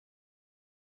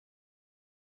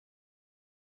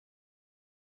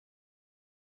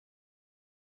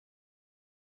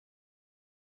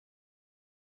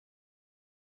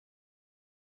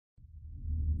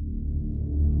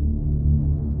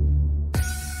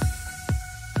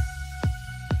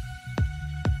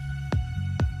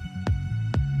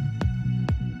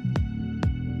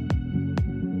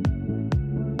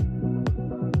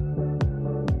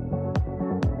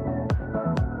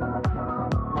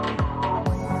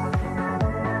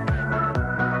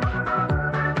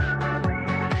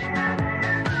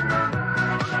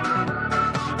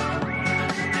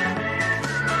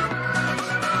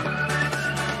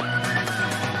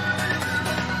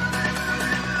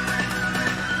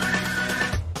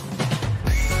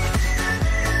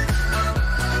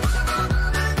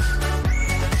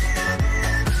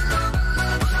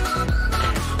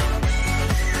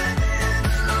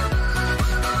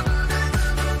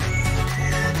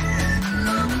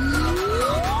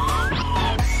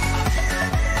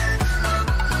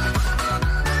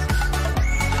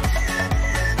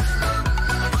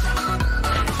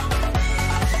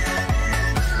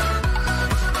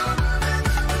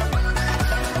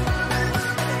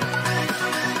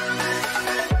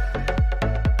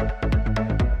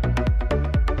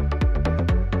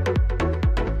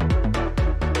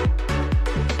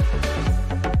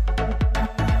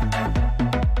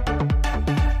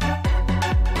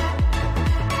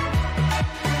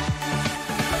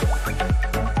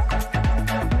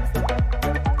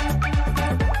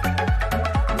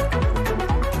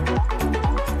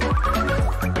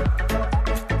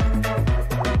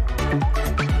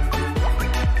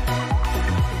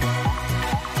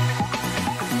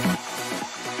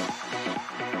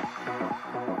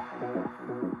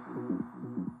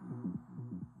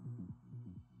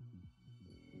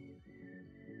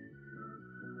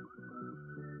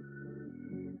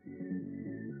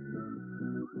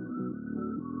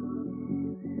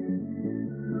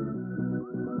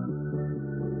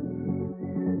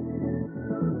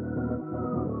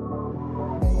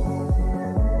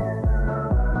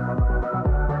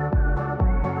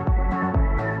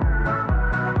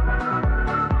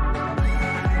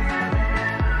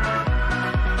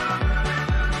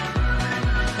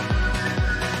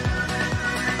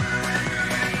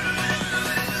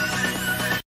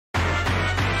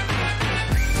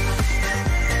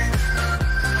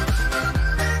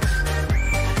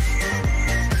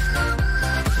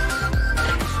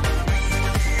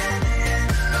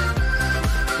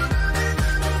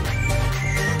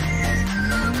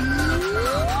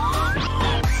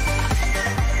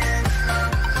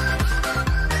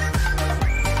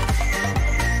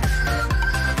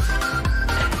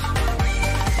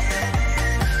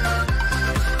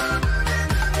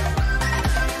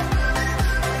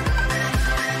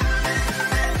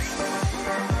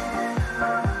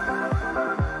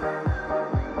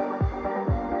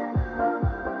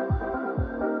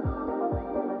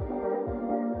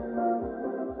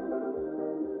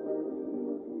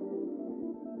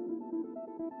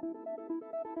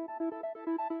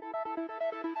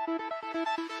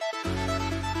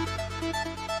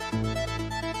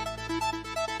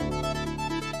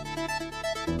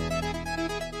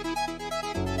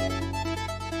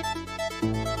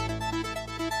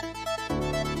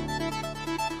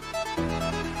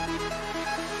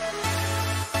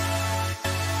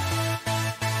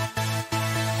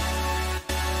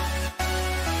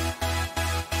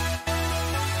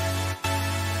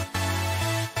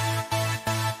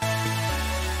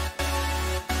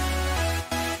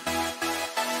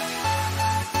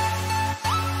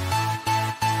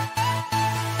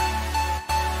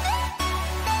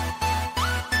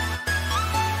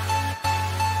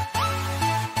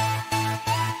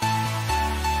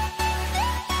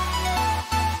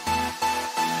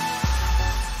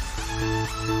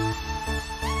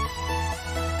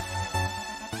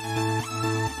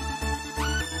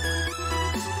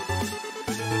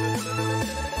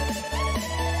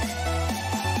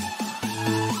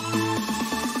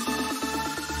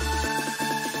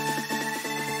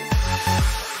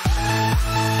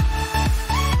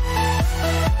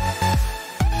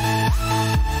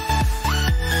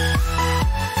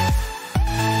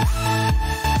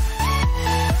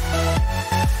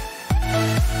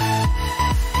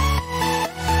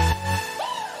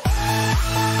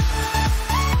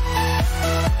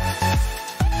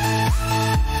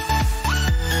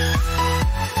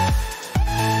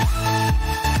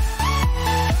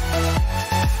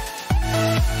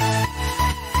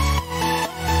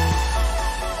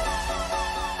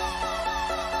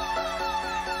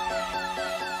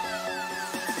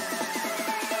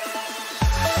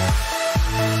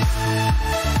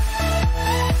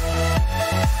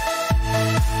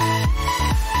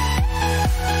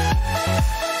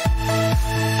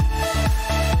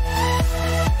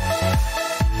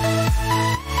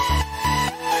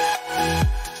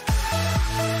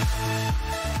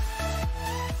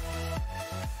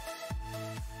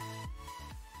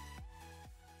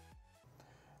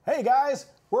Hey guys,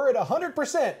 we're at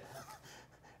 100%.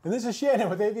 And this is Shannon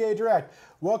with AVADirect.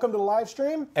 Welcome to the live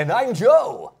stream. And I'm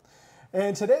Joe.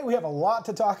 And today we have a lot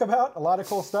to talk about, a lot of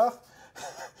cool stuff.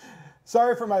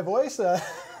 Sorry for my voice.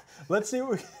 Let's see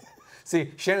what we...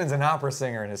 See, Shannon's an opera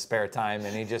singer in his spare time,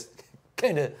 and he just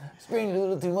kind of screamed a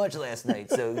little too much last night,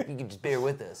 so if you could just bear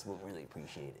with us, we'll really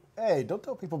appreciate it. Hey, don't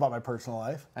tell people about my personal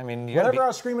life. I mean, whatever I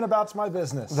was screaming about's my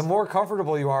business. The more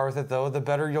comfortable you are with it, though, the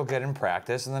better you'll get in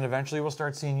practice, and then eventually we'll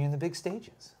start seeing you in the big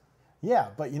stages. Yeah,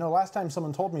 but you know, last time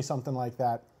someone told me something like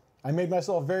that, I made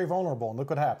myself very vulnerable, and look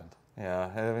what happened.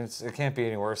 Yeah, it can't be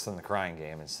any worse than the crying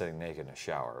game and sitting naked in a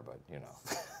shower, but you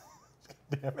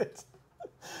know. Damn it.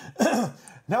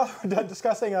 Now that we're done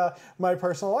discussing my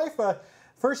personal life,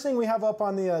 first thing we have up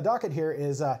on the docket here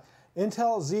is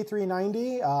Intel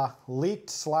Z390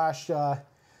 leaked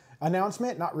 /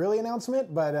 announcement, not really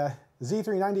announcement, but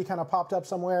Z390 kind of popped up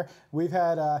somewhere. We've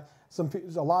had a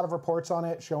lot of reports on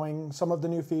it showing some of the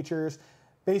new features.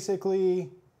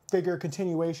 Basically, figure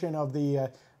continuation of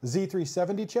the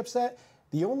Z370 chipset.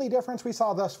 The only difference we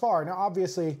saw thus far, now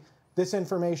obviously this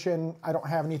information, I don't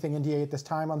have anything NDA at this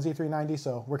time on Z390,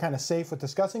 so we're kind of safe with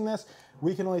discussing this.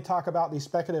 We can only talk about the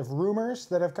speculative rumors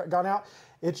that have gone out.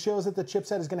 It shows that the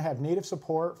chipset is going to have native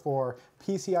support for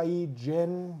PCIe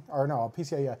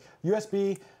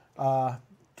USB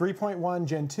 3.1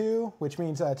 Gen 2, which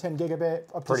means 10 gigabit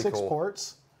up to 6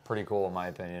 ports. Pretty cool in my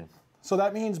opinion. So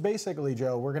that means basically,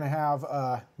 Joe, we're going to have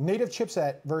a native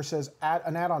chipset versus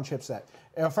an add-on chipset.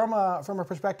 From a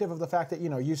perspective of the fact that, you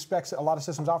know, you specs a lot of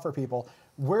systems offer people,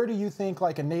 where do you think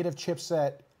like a native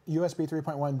chipset USB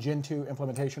 3.1 Gen 2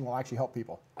 implementation will actually help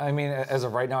people? I mean, as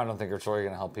of right now, I don't think it's really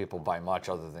going to help people by much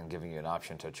other than giving you an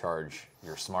option to charge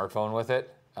your smartphone with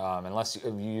it. Unless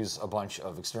you use a bunch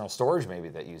of external storage maybe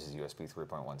that uses USB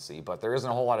 3.1C, but there isn't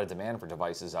a whole lot of demand for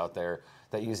devices out there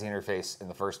that use the interface in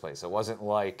the first place. It wasn't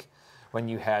like when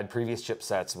you had previous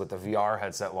chipsets with the VR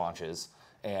headset launches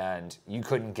and you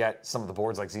couldn't get some of the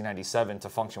boards like Z97 to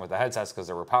function with the headsets because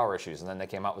there were power issues, and then they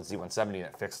came out with Z170 and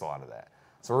it fixed a lot of that.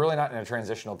 So we're really not in a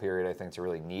transitional period, I think, to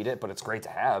really need it, but it's great to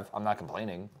have. I'm not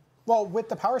complaining. Well, with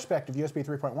the power spec of USB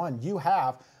 3.1, you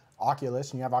have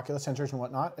Oculus and you have Oculus sensors and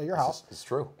whatnot at your house. It's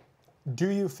true. Do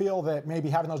you feel that maybe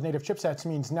having those native chipsets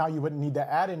means now you wouldn't need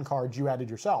the add-in cards you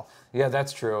added yourself? Yeah,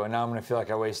 that's true. And now I'm going to feel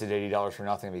like I wasted $80 for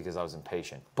nothing because I was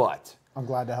impatient. But I'm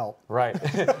glad to help. Right.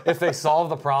 If they solve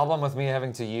the problem with me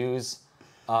having to use,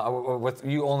 with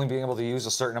you only being able to use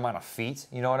a certain amount of feet,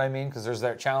 you know what I mean? Because there's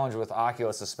that challenge with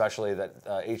Oculus especially that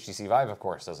HTC Vive, of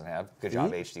course, doesn't have. Good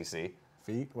job, HTC.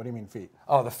 Feet? What do you mean feet?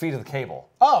 Oh, the feet of the cable.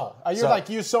 Oh, you're like,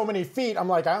 use so many feet. I'm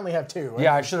like, I only have 2.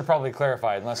 Yeah, I should have probably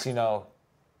clarified, unless, you know,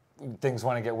 things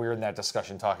want to get weird in that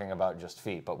discussion talking about just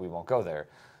feet, but we won't go there.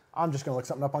 I'm just going to look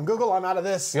something up on Google. I'm out of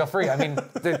this. Feel free. I mean,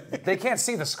 they can't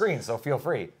see the screen, so feel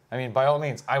free. I mean, by all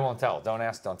means, I won't tell. Don't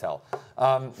ask, don't tell.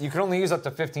 You can only use up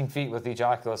to 15 feet with each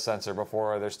Oculus sensor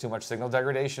before there's too much signal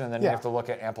degradation, and then you have to look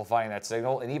at amplifying that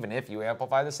signal. And even if you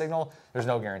amplify the signal, there's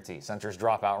no guarantee. Sensors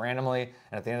drop out randomly,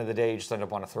 and at the end of the day, you just end up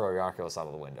wanting to throw your Oculus out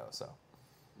of the window. So.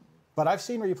 But I've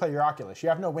seen where you play your Oculus. You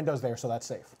have no windows there, so that's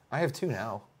safe. I have 2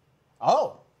 now.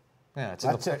 Oh. Yeah,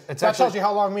 that tells you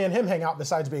how long me and him hang out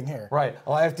besides being here. Right.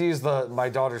 Well, I have to use my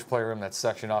daughter's playroom that's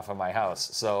sectioned off of my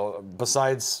house. So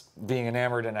besides being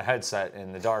enamored in a headset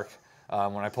in the dark,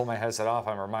 when I pull my headset off,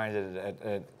 I'm reminded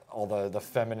at all the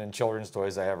feminine children's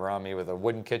toys I have around me with a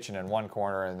wooden kitchen in one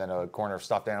corner and then a corner of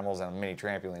stuffed animals and a mini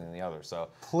trampoline in the other. So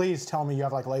please tell me you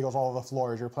have like Legos all over the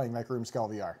floor as you're playing like room scale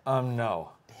VR.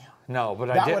 No. No, but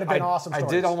that would have been awesome. I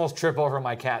did almost trip over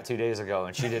my cat 2 days ago,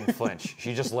 and she didn't flinch.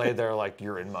 She just laid there like,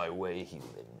 "You're in my way, human."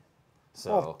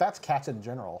 So well, that's cats in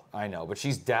general. I know, but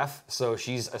she's deaf, so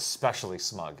she's especially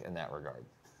smug in that regard.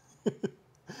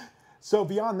 So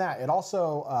beyond that, it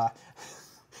also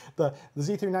the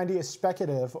Z390 is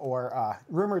speculative or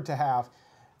rumored to have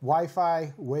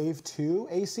Wi-Fi Wave 2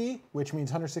 AC, which means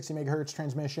 160 megahertz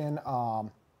transmission.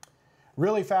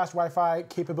 Really fast Wi-Fi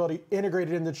capability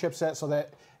integrated in the chipset so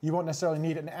that you won't necessarily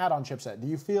need an add-on chipset. Do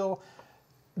you feel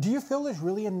there's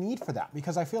really a need for that?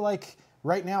 Because I feel like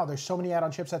right now there's so many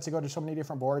add-on chipsets that go to so many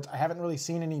different boards. I haven't really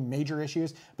seen any major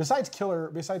issues besides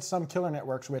some killer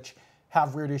networks which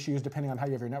have weird issues depending on how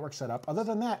you have your network set up. Other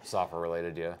than that, software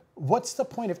related, yeah. What's the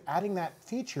point of adding that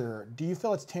feature? Do you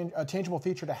feel it's a tangible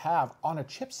feature to have on a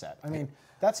chipset? I mean,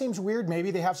 that seems weird.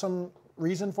 Maybe they have some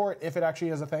reason for it if it actually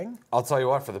is a thing? I'll tell you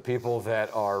what, for the people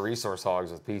that are resource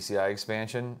hogs with PCI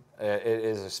expansion, it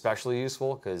is especially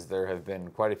useful because there have been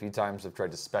quite a few times I've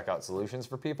tried to spec out solutions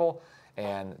for people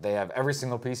and they have every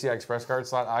single PCI Express card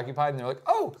slot occupied and they're like,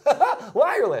 oh,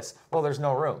 wireless. Well, there's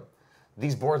no room.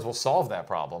 these boards will solve that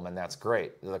problem, and that's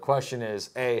great. The question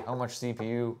is, A, how much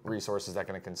CPU resource is that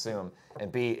going to consume?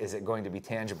 And B, is it going to be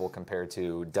tangible compared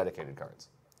to dedicated cards?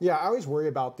 Yeah, I always worry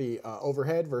about the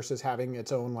overhead versus having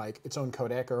its own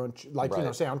codec or own,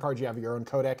 Right. say on cards you have your own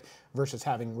codec versus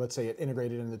having, let's say, it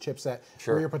integrated in the chipset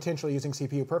Sure. where you're potentially using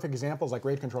CPU. Perfect examples like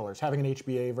RAID controllers, having an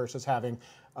HBA versus having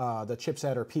the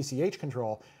chipset or PCH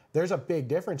control. There's a big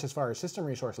difference as far as system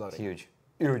resource loading. Huge.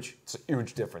 Huge. It's a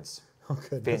huge difference. Oh,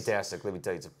 goodness. Fantastic. Let me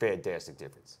tell you, it's a fantastic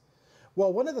difference.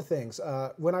 Well, one of the things,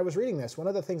 when I was reading this, one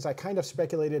of the things I kind of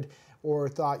speculated or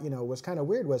thought, was kind of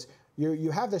weird was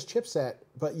you have this chipset,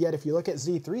 but yet if you look at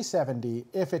Z370,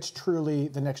 if it's truly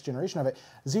the next generation of it,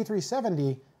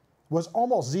 Z370 was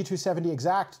almost Z270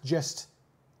 exact, just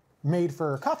made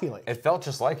for Coffee Lake. It felt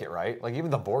just like it, right? Like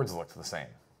even the boards looked the same.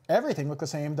 Everything looked the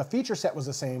same. The feature set was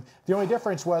the same. The only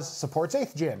difference was supports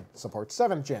 8th gen, supports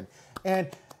 7th gen. And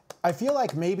I feel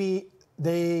like maybe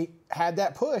they had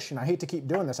that push, and I hate to keep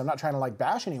doing this. I'm not trying to like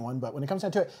bash anyone, but when it comes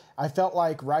down to it, I felt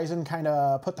like Ryzen kind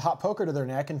of put the hot poker to their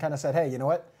neck and kind of said, hey, you know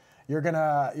what? You're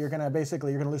gonna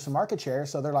lose some market share.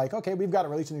 So they're like, okay, we've got to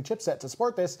release a new chipset to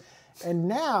support this. And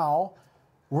now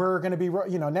we're gonna be,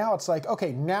 now it's like,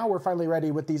 okay, now we're finally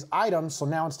ready with these items. So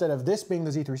now instead of this being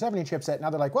the Z370 chipset, now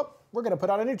they're like, well, we're gonna put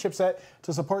out a new chipset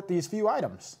to support these few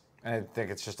items. And I think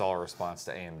it's just all a response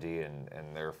to AMD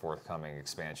and their forthcoming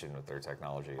expansion with their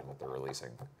technology and what they're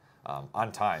releasing.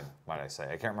 On time, might I say.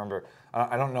 I can't remember.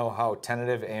 I don't know how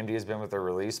tentative AMD has been with their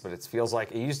release, but it feels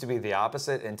like it used to be the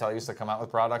opposite. Intel used to come out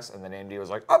with products, and then AMD was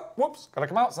like, oh, whoops, gotta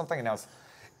come out with something. And now it's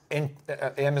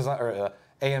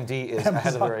AMD is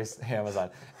ahead of the race. Amazon.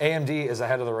 AMD is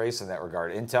ahead of the race in that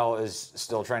regard. Intel is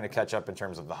still trying to catch up in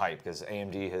terms of the hype because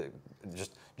AMD had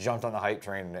just jumped on the hype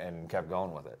train and kept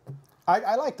going with it.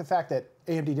 I like the fact that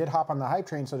AMD did hop on the hype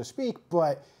train, so to speak,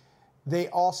 but they've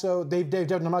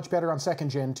done much better on 2nd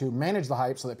gen to manage the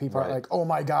hype so that people are like, oh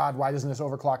my God, why doesn't this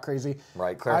overclock crazy?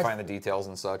 Right, clarifying the details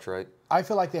and such, right? I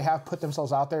feel like they have put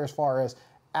themselves out there as far as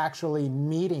actually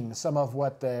meeting some of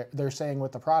what they're saying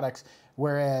with the products,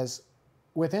 whereas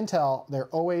with Intel, they're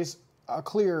always a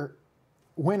clear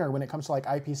winner when it comes to like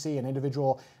IPC and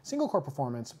individual single core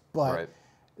performance, but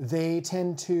they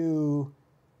tend to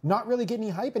not really get any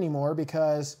hype anymore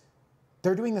because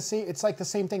they're doing the same. It's like the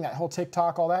same thing, that whole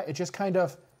TikTok, all that. It just kind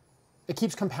of, it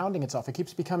keeps compounding itself. It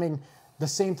keeps becoming the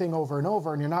same thing over and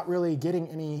over, and you're not really getting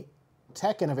any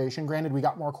tech innovation. Granted, we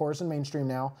got more cores in mainstream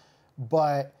now,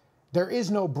 but there is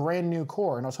no brand new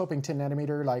core. And I was hoping 10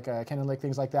 nanometer, like Cannon Lake,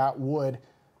 things like that, would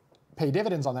pay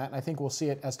dividends on that. And I think we'll see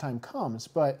it as time comes.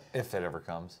 But if it ever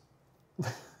comes.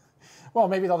 Well,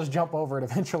 maybe they'll just jump over it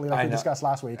eventually, like we discussed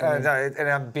last week. And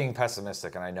I'm being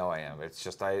pessimistic, and I know I am. It's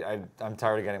just I'm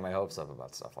tired of getting my hopes up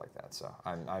about stuff like that. So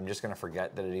I'm just going to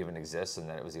forget that it even exists and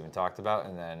that it was even talked about,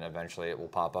 and then eventually it will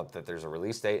pop up that there's a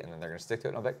release date, and then they're going to stick to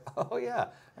it, and I'll be like, oh yeah,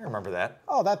 I remember that.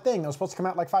 Oh, that thing that was supposed to come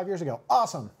out like 5 years ago.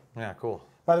 Awesome. Yeah, cool.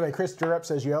 By the way, Chris Durup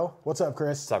says, yo. What's up,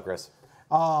 Chris? What's up, Chris?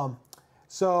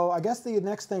 So I guess the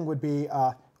next thing would be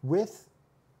with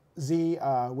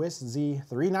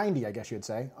Z390, I guess you'd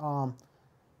say.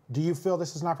 Do you feel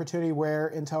this is an opportunity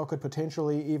where Intel could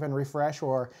potentially even refresh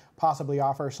or possibly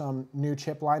offer some new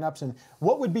chip lineups? And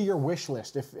what would be your wish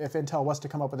list if Intel was to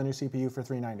come up with a new CPU for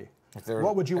 390?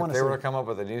 What would you want to see? If they were to come up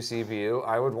with a new CPU,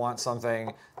 I would want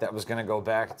something that was going to go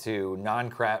back to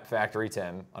non-crap factory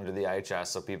TIM under the IHS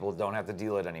so people don't have to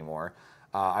deal it anymore.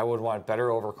 I would want better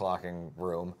overclocking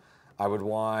room. I would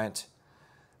want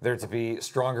there to be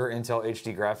stronger Intel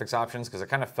HD graphics options because it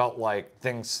kind of felt like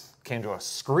things came to a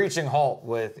screeching halt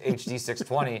with HD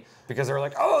 620 because they were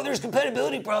like, oh, there's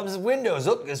compatibility problems with Windows.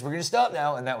 Oh, guess we're going to stop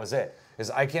now. And that was it. Because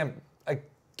I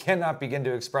cannot begin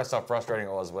to express how frustrating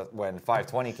it was when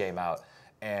 520 came out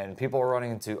and people were running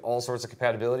into all sorts of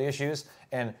compatibility issues.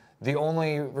 And the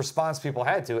only response people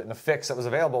had to it and the fix that was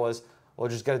available was, well,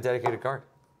 just get a dedicated card.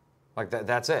 Like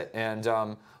that's it. And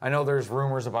I know there's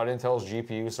rumors about Intel's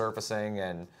GPU surfacing,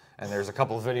 and there's a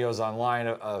couple of videos online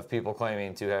of people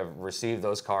claiming to have received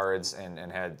those cards and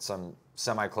had some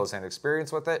semi-close-hand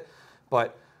experience with it.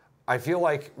 But I feel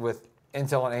like with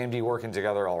Intel and AMD working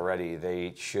together already,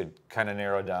 they should kind of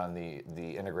narrow down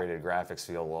the integrated graphics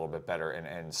field a little bit better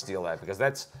and steal that, because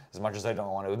that's, as much as I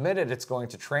don't want to admit it, it's going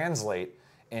to translate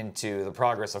into the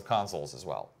progress of consoles as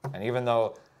well. And even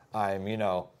though I'm,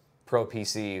 pro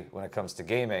PC when it comes to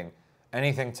gaming,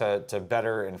 anything to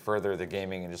better and further the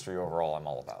gaming industry overall, I'm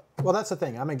all about. Well, that's the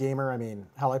thing. I'm a gamer. I mean,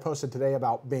 hell, I posted today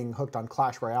about being hooked on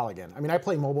Clash Royale again. I mean, I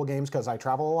play mobile games because I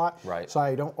travel a lot. Right. So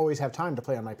I don't always have time to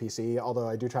play on my PC, although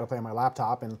I do try to play on my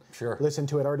laptop and listen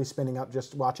to it already spinning up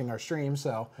just watching our stream.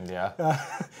 So yeah.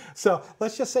 So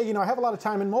let's just say, I have a lot of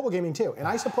time in mobile gaming too. And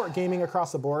I support gaming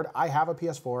across the board. I have a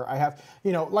PS4. I have,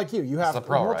 like you have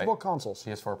multiple consoles.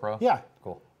 PS4 Pro? Yeah.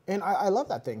 Cool. And I love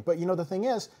that thing. But the thing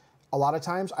is, a lot of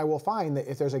times I will find that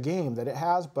if there's a game that it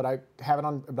has, but I have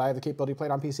the capability to play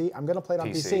it on PC, I'm going to play it on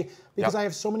PC because I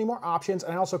have so many more options,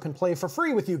 and I also can play for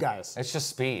free with you guys. It's just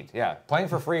speed, yeah. Playing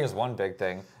for free is one big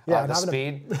thing. Yeah, the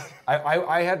speed.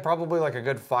 I had probably like a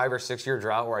good 5 or 6 year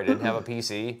drought where I didn't have a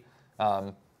PC.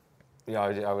 I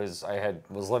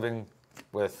was living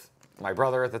with my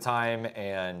brother at the time,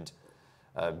 and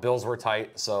bills were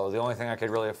tight, so the only thing I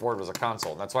could really afford was a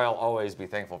console. And that's why I'll always be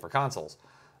thankful for consoles.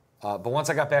 But once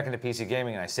I got back into PC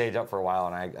gaming and I saved up for a while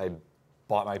and I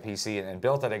bought my PC and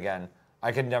built it again,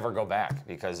 I could never go back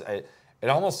because it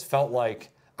almost felt like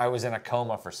I was in a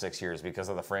coma for 6 years because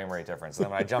of the frame rate difference. And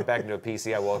then when I jumped back into a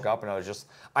PC, I woke up and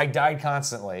I died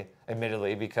constantly,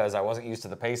 admittedly, because I wasn't used to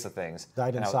the pace of things.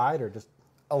 Died inside or just?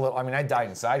 A little. I mean, I died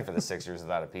inside for the 6 years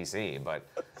without a PC, but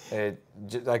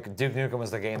like Duke Nukem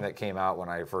was the game that came out when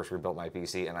I first rebuilt my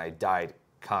PC, and I died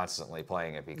constantly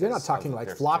playing it because you're not talking like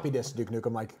floppy disk Duke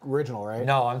Nukem, like original, right?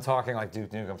 No, I'm talking like Duke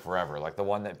Nukem Forever, like the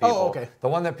one that people, the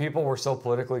one that people were so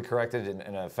politically corrected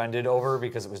and offended over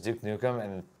because it was Duke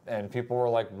Nukem, and people were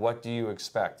like, "What do you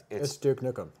expect?" It's Duke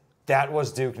Nukem. That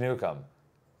was Duke Nukem.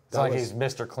 It's like he's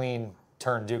Mr. Clean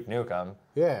turned Duke Nukem.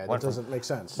 Yeah, that doesn't make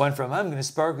sense. Went from I'm gonna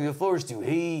sparkle your floors to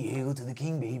hey, hail to the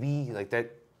king, baby, like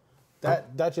that.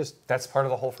 That's part of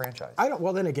the whole franchise.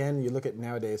 Well, then again, you look at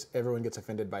nowadays, everyone gets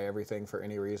offended by everything for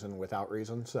any reason without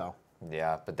reason. So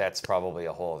yeah, but that's probably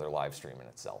a whole other live stream in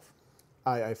itself.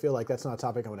 I feel like that's not a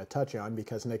topic I want to touch on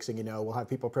because next thing you know, we'll have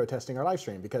people protesting our live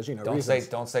stream because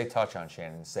don't say touch on,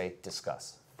 Shannon. Say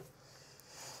discuss.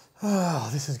 Oh,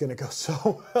 this is going to go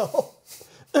so well.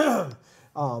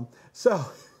 So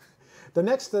the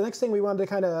next thing we wanted to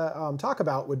kind of talk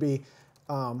about would be.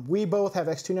 We both have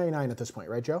X299 at this point,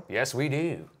 right, Joe? Yes, we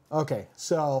do. Okay,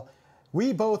 so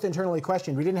we both internally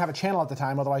questioned. We didn't have a channel at the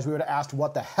time, otherwise we would have asked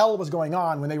what the hell was going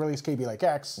on when they released Kaby like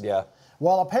X. Yeah.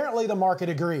 Well, apparently the market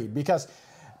agreed because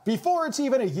before it's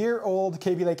even a year old,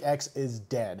 Kaby like X is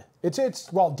dead. It's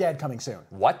dead coming soon.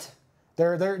 What?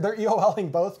 They're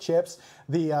EOLing both chips.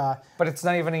 But it's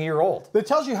not even a year old. It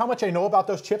tells you how much I know about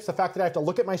those chips, the fact that I have to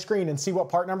look at my screen and see what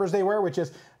part numbers they were, which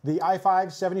is the i5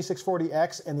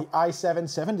 7640X and the i7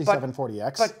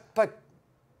 7740X.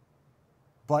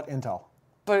 But Intel.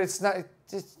 But it's not.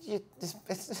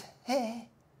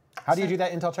 How do you do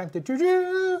that Intel chime? Did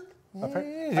you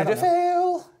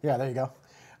fail? Yeah, there you go.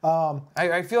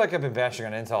 I feel like I've been bashing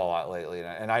on Intel a lot lately,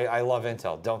 and I love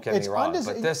Intel, don't get me wrong,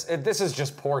 but this is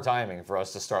just poor timing for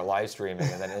us to start live streaming,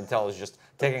 and then Intel is just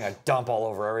taking a dump all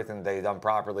over everything they've done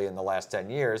properly in the last 10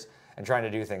 years and trying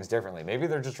to do things differently. Maybe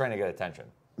they're just trying to get attention.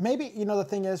 Maybe, the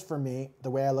thing is, for me, the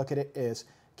way I look at it is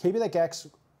Kaby like X,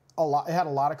 it had a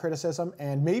lot of criticism,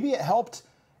 and maybe it helped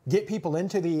get people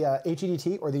into the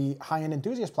HEDT or the high-end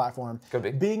enthusiast platform. Could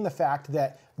be. Being the fact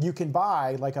that you can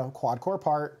buy like a quad-core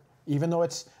part, even though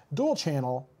it's dual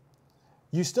channel,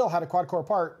 you still had a quad-core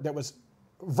part that was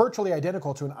virtually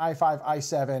identical to an i5,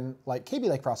 i7 like Kaby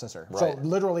Lake processor. Right. So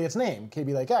literally its name,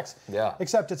 Kaby Lake X. Yeah.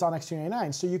 Except it's on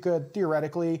X299, so you could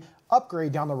theoretically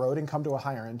upgrade down the road and come to a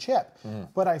higher end chip.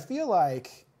 But I feel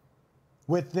like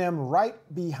with them right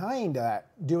behind that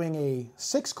doing a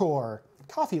 6-core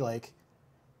Coffee Lake,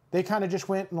 they kind of just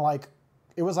went and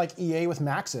it was like EA with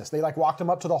Maxis. They walked them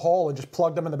up to the hole and just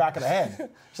plugged them in the back of the head.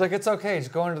 It's like, it's okay,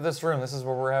 just go into this room. This is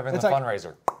where we're having the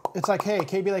fundraiser. It's like, hey,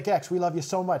 Kaby like X, we love you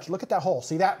so much. Look at that hole.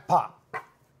 See that? Pop.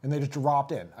 And they just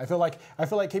dropped in. I feel like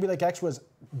Kaby like X was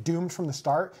doomed from the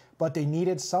start, but they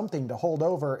needed something to hold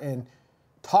over and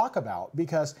talk about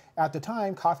because at the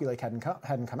time Coffee Lake hadn't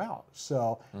come out.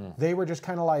 So they were just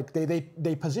kind of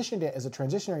they positioned it as a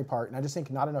transitionary part, and I just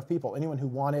think not enough people, anyone who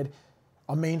wanted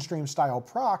a mainstream style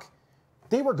proc,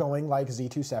 they were going like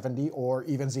Z270 or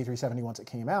even Z370 once it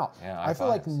came out. Yeah, I feel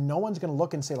like no one's going to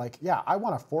look and say yeah, I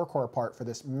want a 4-core part for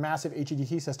this massive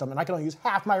HEDT system, and I can only use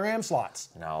half my RAM slots.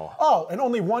 No. Oh, and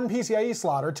only one PCIe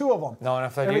slot or 2 of them. No, and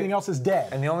if everything else is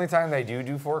dead. And the only time they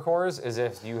do 4 cores is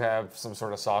if you have some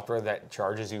sort of software that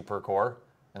charges you per core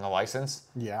in the license.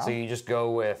 Yeah. So you just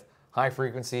go with high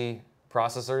frequency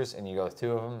processors, and you go with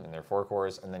 2 of them, and they're 4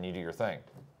 cores, and then you do your thing.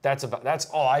 That's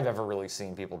all I've ever really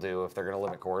seen people do if they're going to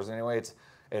limit cores anyway.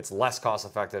 It's less cost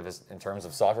effective in terms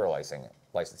of software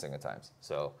licensing at times.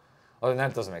 So other than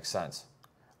that, it doesn't make sense.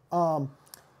 I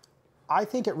I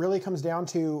think it really comes down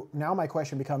to, now my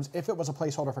question becomes, if it was a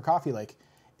placeholder for Coffee Lake,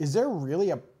 is there really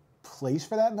a place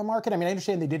for that in the market? I mean, I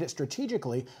understand they did it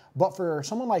strategically, but for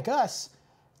someone like us,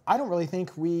 I don't really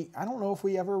think I don't know if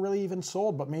we ever really even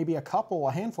sold, but maybe a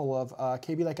handful of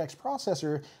Kaby Lake X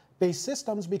processor-based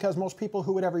systems, because most people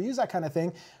who would ever use that kind of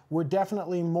thing were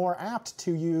definitely more apt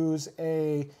to use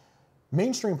a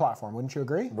mainstream platform. Wouldn't you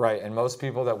agree? Right, and most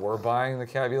people that were buying the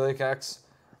Kaby Lake X,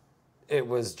 it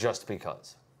was just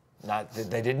because.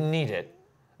 They didn't need it.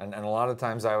 And a lot of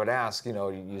times I would ask, you know,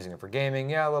 using it for gaming?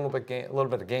 Yeah, a little bit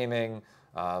of gaming,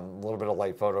 a little bit of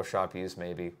light Photoshop use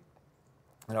maybe.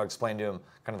 And I'll explain to them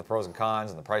kind of the pros and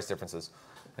cons and the price differences.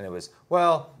 And it was,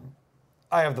 well,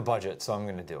 I have the budget, so I'm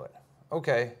going to do it.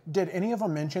 Okay. Did any of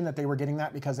them mention that they were getting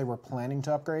that because they were planning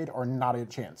to upgrade, or not a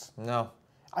chance? No.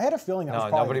 I had a feeling that was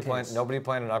probably the case. Nobody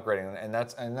planned on upgrading, and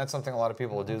that's something a lot of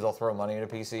people will do. They'll throw money at a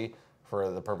PC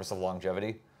for the purpose of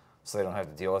longevity, so they don't have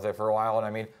to deal with it for a while. And I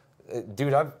mean,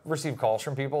 dude, I've received calls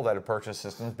from people that have purchased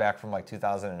systems back from like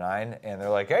 2009, and they're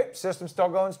like, "Hey, system's still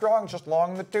going strong, just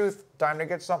long in the tooth. Time to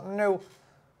get something new."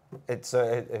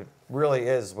 It really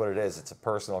is what it is. It's a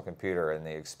personal computer, and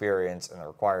the experience and the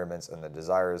requirements and the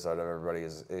desires out of everybody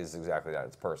is exactly that.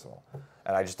 It's personal,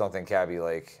 and I just don't think Kaby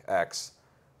Lake X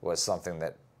was something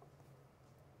that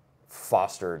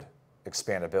fostered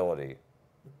expandability.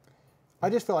 I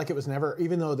just feel like it was never,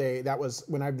 even though that was,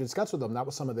 when I've discussed with them, that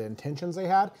was some of the intentions they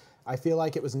had. I feel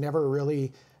like it was never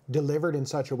really delivered in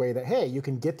such a way that, hey, you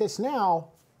can get this now,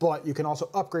 but you can also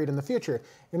upgrade in the future.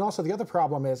 And also the other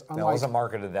problem is, unlike... No, it wasn't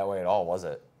marketed that way at all, was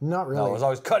it? Not really. No, it was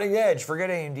always cutting edge, forget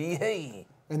AMD, hey.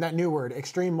 And that new word,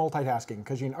 extreme multitasking,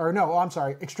 because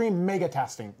extreme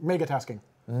megatasking.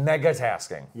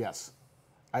 Megatasking. Yes.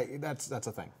 That's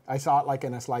a thing. I saw it like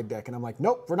in a slide deck, and I'm like,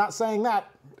 nope, we're not saying that,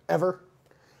 ever.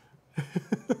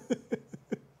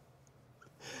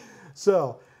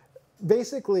 So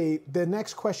basically the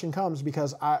next question comes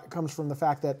comes from the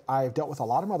fact that I've dealt with a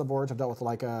lot of motherboards. I've dealt with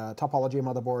like a topology of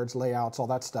motherboards, layouts, all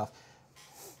that stuff.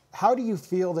 How do you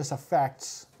feel this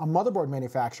affects a motherboard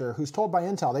manufacturer who's told by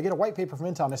Intel, they get a white paper from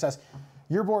Intel and it says,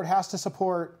 your board has to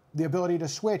support the ability to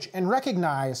switch and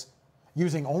recognize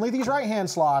using only these right-hand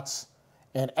slots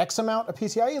and X amount of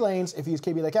PCIe lanes if you use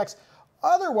Kaby Lake X.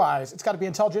 Otherwise, it's got to be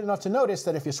intelligent enough to notice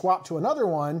that if you swap to another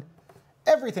one,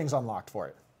 everything's unlocked for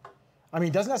it. I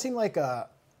mean, doesn't that seem like a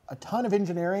ton of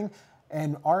engineering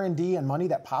and R&D and money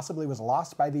that possibly was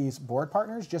lost by these board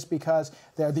partners just because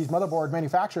there are these motherboard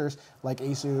manufacturers like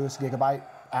Asus, Gigabyte,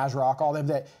 ASRock, all them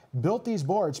that built these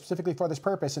boards specifically for this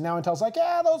purpose, and now Intel's like,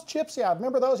 yeah, those chips, yeah,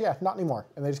 remember those? Yeah, not anymore.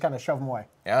 And they just kind of shove them away.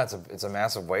 Yeah, it's a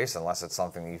massive waste unless it's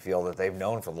something you feel that they've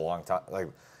known for the long time. Like,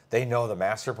 they know the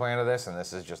master plan of this, and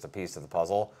this is just a piece of the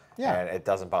puzzle, and it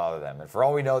doesn't bother them. And for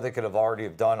all we know, they could have already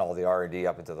have done all the R&D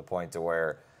up until the point to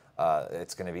where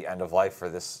it's going to be end of life for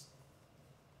this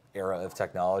era of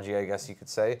technology, I guess you could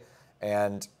say,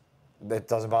 and it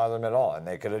doesn't bother them at all. And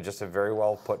they could have just very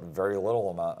well put very little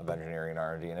amount of engineering and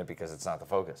R&D in it because it's not the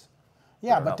focus.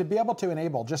 Yeah, but to be able to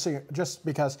enable, just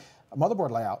because a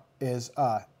motherboard layout is,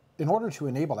 in order to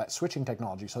enable that switching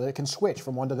technology so that it can switch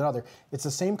from one to the other, it's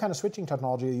the same kind of switching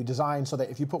technology that you design so that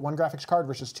if you put one graphics card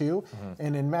versus two,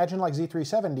 and imagine like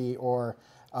Z370 or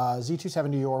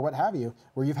Z270 or what have you,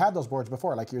 where you've had those boards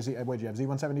before, like your what did you have,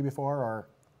 Z170 before or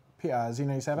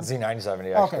Z97? Z97,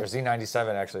 actually. Okay. Or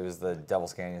Z97 actually was the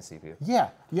Devil's Canyon CPU. Yeah,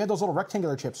 you had those little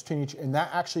rectangular chips between each, and that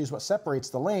actually is what separates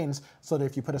the lanes so that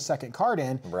if you put a second card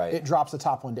in, it drops the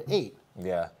top one to 8.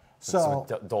 Yeah, so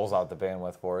it doles out the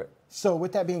bandwidth for it. So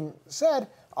with that being said,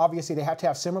 obviously they have to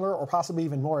have similar or possibly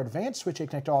even more advanced switching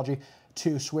technology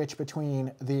to switch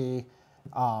between the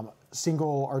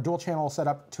single or dual channel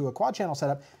setup to a quad channel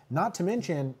setup. Not to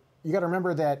mention, you got to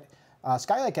remember that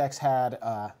Skylake X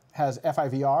has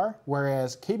FIVR,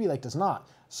 whereas Kaby Lake does not.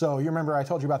 So you remember I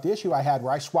told you about the issue I had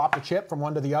where I swapped a chip from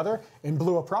one to the other and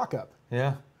blew a proc up.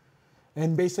 Yeah.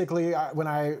 And basically, when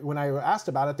I asked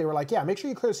about it, they were like, yeah, make sure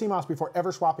you clear CMOS before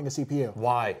ever swapping a CPU.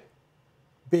 Why?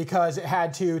 Because it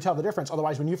had to tell the difference.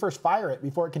 Otherwise, when you first fire it,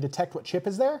 before it can detect what chip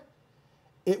is there,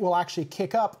 it will actually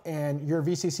kick up and your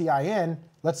VCCIN,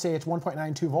 let's say it's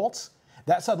 1.92 volts,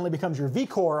 that suddenly becomes your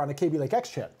V-core on a Kaby Lake X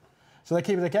chip. So the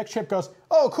Kaby Lake X chip goes,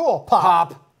 oh, cool,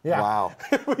 pop. Yeah. Wow.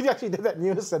 We actually did that in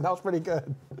unison. That was pretty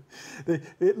good.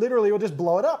 It literally will just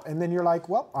blow it up, and then you're like,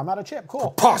 well, I'm out of chip.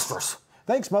 Cool. Preposterous.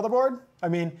 Thanks, motherboard. I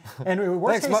mean, and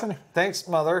worst case scenario. Thanks,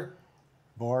 mother.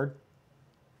 Board.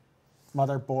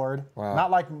 Motherboard. Wow.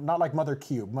 Not like mother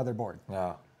cube. Motherboard.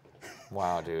 No.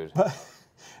 Wow, dude. But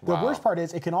the worst part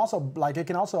is it can also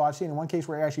I've seen in one case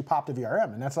where it actually popped a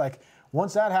VRM, and that's like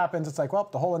once that happens, it's like, well,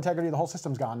 the whole integrity of the whole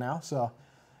system's gone now. So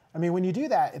I mean, when you do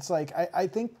that, it's like I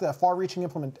think the far-reaching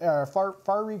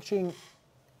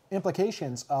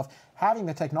implications of having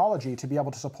the technology to be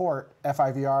able to support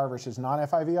FIVR versus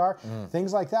non-FIVR,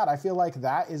 things like that. I feel like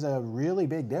that is a really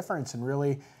big difference and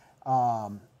really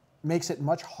makes it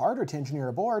much harder to engineer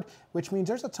a board, which means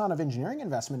there's a ton of engineering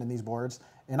investment in these boards.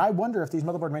 And I wonder if these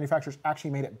motherboard manufacturers actually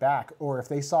made it back, or if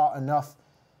they saw enough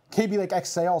Kaby Lake X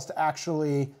sales to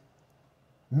actually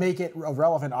make it a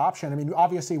relevant option. I mean,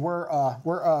 obviously we're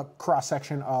a cross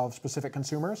section of specific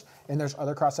consumers, and there's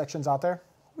other cross sections out there.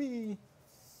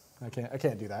 I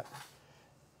can't do that.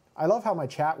 I love how my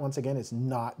chat once again is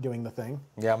not doing the thing.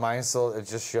 Yeah, mine still, it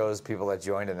just shows people that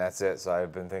joined and that's it. So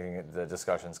I've been thinking the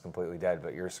discussion's completely dead,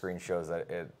 but your screen shows that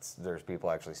there's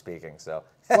people actually speaking. So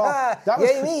well,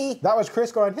 that was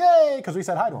Chris going yay because we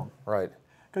said hi to him. Right.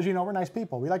 Because you know we're nice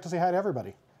people. We like to say hi to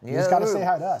everybody. You just got to say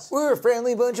hi to us. We're a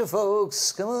friendly bunch of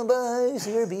folks. Come on by,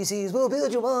 see your PCs. We'll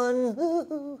build you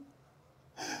one.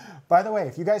 By the way,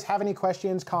 if you guys have any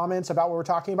questions, comments about what we're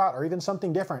talking about, or even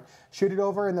something different, shoot it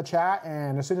over in the chat,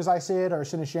 and as soon as I see it, or as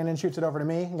soon as Shannon shoots it over to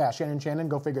me, yeah, Shannon,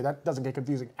 go figure. That doesn't get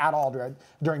confusing at all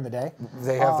during the day.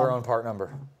 They have their own part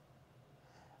number.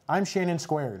 I'm Shannon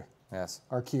squared. Yes.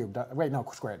 Or cubed. Wait, no,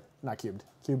 squared, not cubed.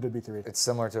 Cubed would be 3. It's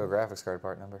similar to a graphics card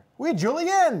part number. Wait,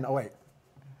 Julian! Oh, wait.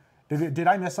 Did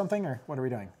I miss something, or what are we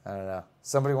doing? I don't know.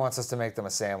 Somebody wants us to make them a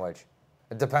sandwich.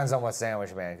 It depends on what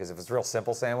sandwich, man, because if it's real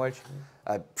simple sandwich,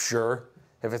 sure.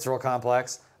 If it's real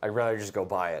complex, I'd rather just go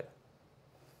buy it.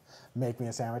 Make me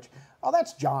a sandwich. Oh,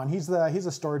 that's John. He's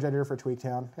the storage editor for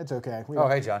Tweaktown. It's okay.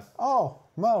 Hey, John. Oh,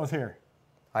 Mo's here.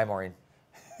 Hi, Maureen.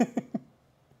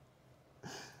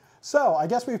 So I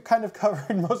guess we've kind of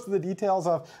covered most of the details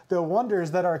of the wonders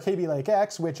that are Kaby Lake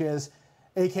X, which is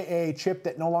AKA chip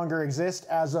that no longer exists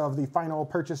as of the final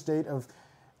purchase date of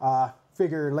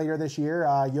figure later this year.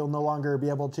 You'll no longer be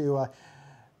able to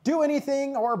do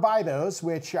anything or buy those,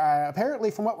 which apparently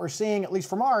from what we're seeing, at least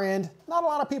from our end, not a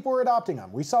lot of people were adopting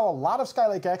them. We saw a lot of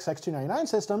Skylake X X299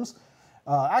 systems,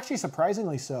 actually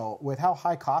surprisingly so, with how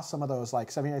high cost some of those like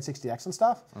 7960X and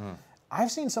stuff.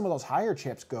 I've seen some of those higher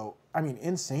chips go, I mean,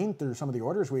 insane through some of the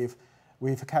orders we've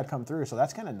had come through, so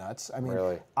that's kind of nuts. I mean,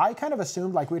 really? I kind of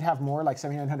assumed like we'd have more like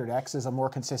 7900X as a more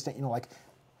consistent, you know, like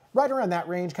right around that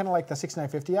range, kind of like the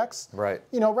 6950X. Right.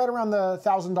 You know, right around the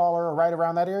 $1,000 or right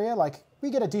around that area, like we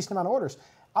get a decent amount of orders.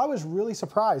 I was really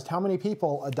surprised how many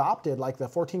people adopted like the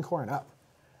 14 core and up.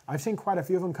 I've seen quite a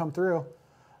few of them come through.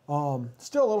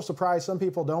 Still a little surprised some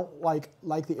people don't like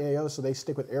the AO, so they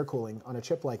stick with air cooling on a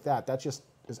chip like that. That just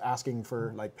is asking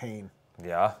for like pain.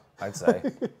 Yeah, I'd say.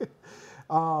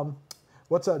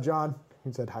 What's up, John?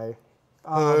 He said hi.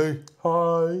 Hi.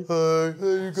 Hi. Hi.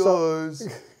 Hey, you guys.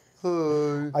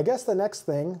 Hi. I guess the next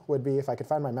thing would be if I could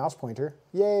find my mouse pointer.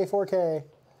 Yay, 4K.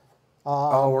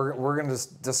 We're going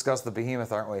to discuss the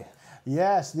behemoth, aren't we?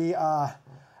 Yes,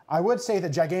 I would say the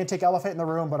gigantic elephant in the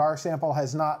room, but our sample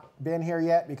has not been here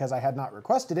yet because I had not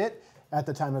requested it at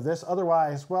the time of this.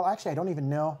 Otherwise, well, actually, I don't even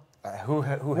know. Who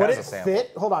has a sample? Would it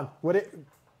fit? Hold on. Would it?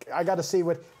 I got to see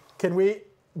what. Can we?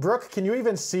 Brooke, can you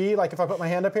even see? Like if I put my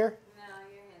hand up here? No,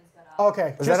 your hand's cut off.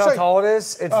 Okay. Is that how tall it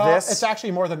is? It's this? It's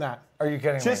actually more than that. Are you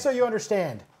kidding me? Just so you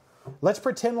understand, let's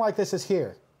pretend like this is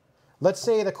here. Let's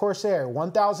say the Corsair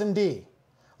 1000D.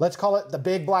 Let's call it the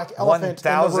big black elephant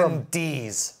in the room. 1,000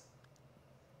 Ds.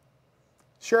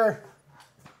 Sure.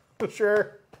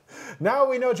 Sure. Now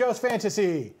we know Joe's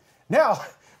fantasy. Now,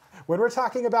 when we're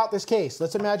talking about this case,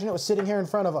 let's imagine it was sitting here in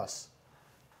front of us.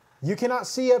 You cannot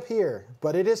see up here,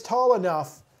 but it is tall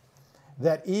enough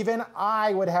that even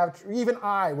I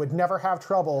would never have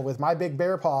trouble with my big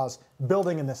bear paws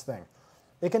building in this thing.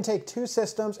 It can take 2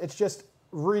 systems. It's just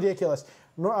ridiculous.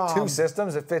 2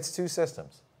 systems? It fits 2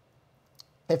 systems.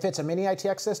 It fits a mini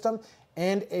ITX system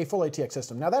and a full ATX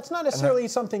system. Now that's not necessarily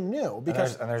something new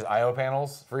because there's I/O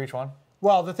panels for each one.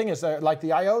 Well, the thing is, like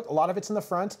the I/O, a lot of it's in the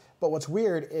front. But what's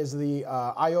weird is the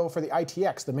I/O for the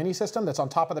ITX, the mini system that's on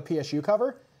top of the PSU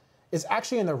cover, is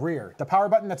actually in the rear. The power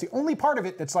button, that's the only part of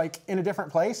it that's like in a different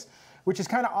place, which is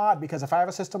kind of odd because if I have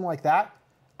a system like that,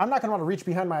 I'm not going to want to reach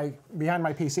behind my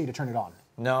PC to turn it on.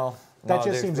 No, that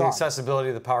just seems the odd. accessibility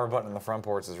of the power button in the front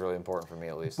ports is really important for me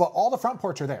at least. But all the front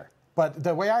ports are there. But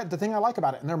the thing I like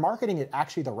about it, and they're marketing it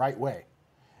actually the right way,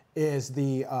 is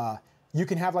you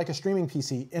can have like a streaming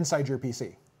PC inside your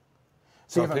PC.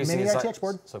 So you have a mini ITX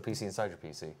board. So PC inside your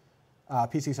PC.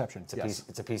 PCception.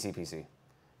 It's a PC PC.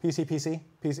 A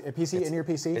PC in your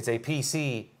PC. It's a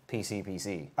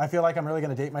PC. I feel like I'm really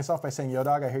going to date myself by saying, "Yo,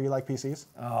 dog, I hear you like PCs."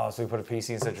 Oh, so you put a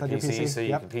PC inside your PC, so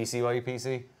you can PC while you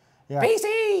PC. Yeah.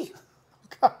 PC.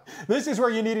 God, this is where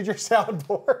you needed your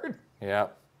soundboard. Yeah.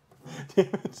 Damn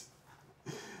it.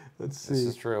 Let's see. This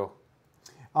is true.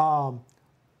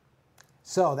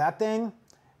 So that thing,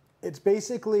 it's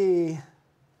basically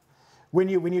when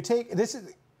you take this.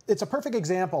 It's a perfect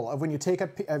example of when you take a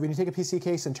PC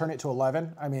case and turn it to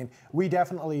 11. I mean, we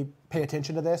definitely pay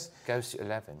attention to this. Goes to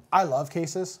 11. I love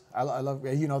cases. I love,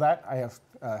 you know that. I have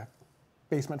a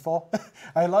basement full.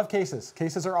 I love cases.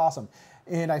 Cases are awesome.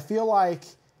 And I feel like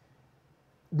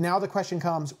now the question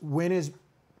comes, when is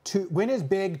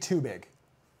big too big?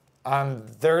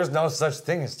 There is no such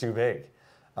thing as too big,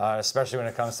 especially when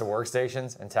it comes to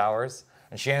workstations and towers.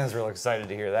 And Shannon's real excited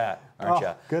to hear that, aren't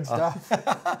you? Good stuff.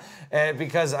 And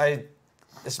because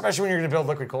especially when you're going to build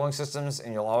liquid cooling systems,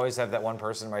 and you'll always have that one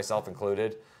person, myself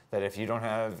included, that if you don't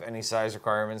have any size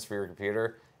requirements for your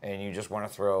computer and you just want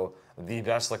to throw the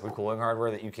best liquid cooling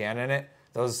hardware that you can in it,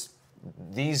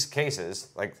 these cases,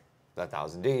 like the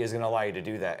 1000D, is going to allow you to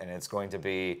do that, and it's going to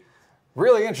be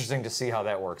really interesting to see how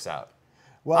that works out.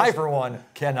 Well, I, for one,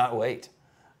 cannot wait.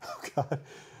 Oh, God.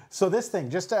 So this thing,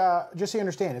 just so you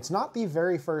understand, it's not the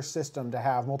very first system to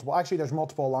have multiple. Actually, there's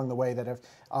multiple along the way that have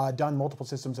done multiple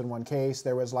systems in one case.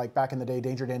 There was, like, back in the day,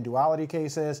 danger den duality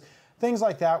cases, things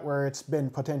like that where it's been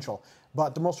potential.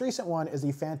 But the most recent one is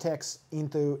the Fantex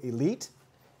Inthu Elite,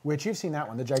 which you've seen that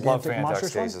one, the gigantic monstrous one. Love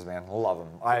Fantex cases, man. Love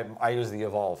them. I use the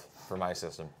Evolve for my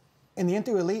system. And the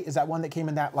Inthu Elite is that one that came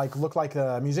in that, like, looked like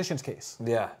a musician's case.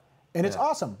 Yeah. And it's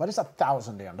awesome, but it's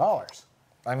 $1,000 damn dollars.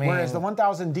 I mean, whereas the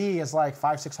 1000D is like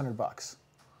 $500-600. So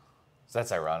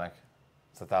that's ironic.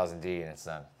 It's 1000D and it's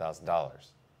not $1,000.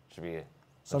 Should be.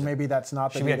 So maybe that's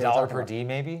not the. Should be $1 per D,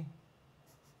 maybe.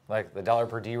 Like the dollar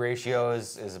per D ratio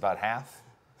is about half.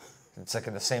 It's like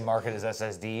in the same market as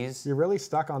SSDs. You're really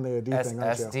stuck on the D thing,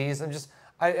 aren't you? SSDs.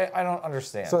 I don't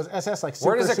understand. So is SS like super,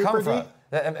 where does it come D?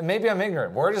 from? Maybe I'm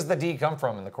ignorant. Where does the D come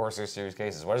from in the Corsair series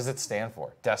cases? What does it stand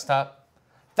for? Desktop?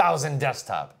 1000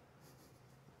 desktop.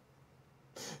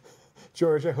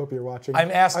 George, I hope you're watching.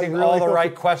 I'm asking really all the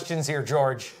right questions here,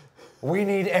 George. We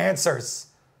need answers.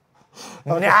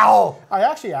 Okay. Now! I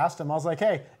actually asked him, I was like,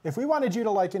 hey, if we wanted you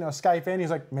to, like, Skype in, he's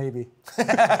like, maybe.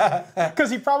 Because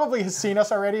he probably has seen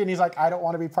us already, and he's like, I don't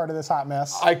want to be part of this hot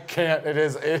mess. I can't. It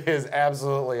is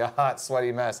absolutely a hot,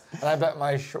 sweaty mess. And I bet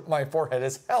my forehead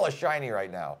is hella shiny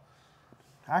right now.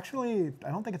 Actually,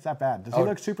 I don't think it's that bad. Does he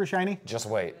look super shiny? Just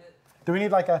wait. Do we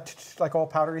need like a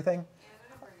old powdery thing?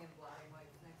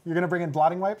 You're going to bring in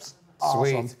blotting wipes?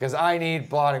 Sweet, Awesome. because I need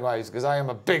blotting wipes, because I am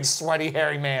a big, sweaty,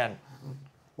 hairy man.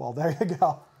 Well, there you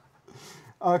go.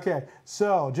 Okay,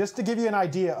 so just to give you an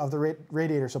idea of the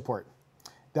radiator support,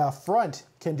 the front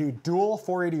can do dual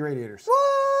 480 radiators.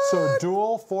 What? So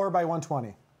dual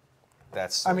 4x120.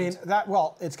 That's sweet. I mean,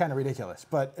 it's kind of ridiculous,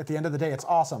 but at the end of the day, it's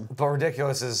awesome. But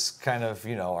ridiculous is kind of,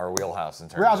 our wheelhouse in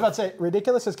terms I was about to say,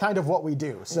 ridiculous is kind of what we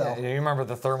do. So yeah, you remember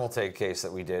the Thermaltake case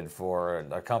that we did for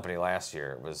a company last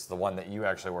year? It was the one that you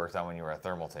actually worked on when you were at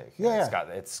Thermaltake. Yeah.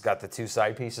 It's got the two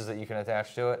side pieces that you can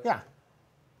attach to it. Yeah.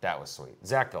 That was sweet.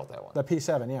 Zach built that one. The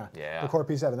P7, yeah. Yeah. The Core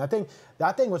P7.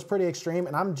 That thing was pretty extreme,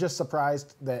 and I'm just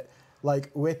surprised that,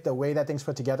 like, with the way that thing's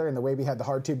put together and the way we had the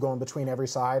hard tube going between every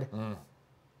side.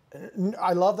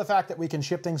 I love the fact that we can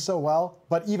ship things so well,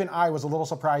 but even I was a little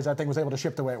surprised that thing was able to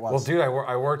ship the way it was. Well, dude,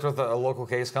 I worked with a local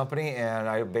case company, and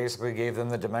I basically gave them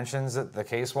the dimensions that the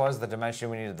case was, the dimension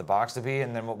we needed the box to be,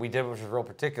 and then what we did, which was real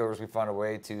particular, was we found a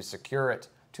way to secure it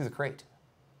to the crate.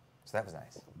 So that was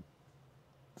nice.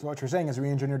 So what you're saying is we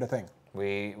engineered a thing.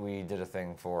 We did a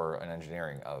thing for an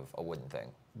engineering of a wooden thing.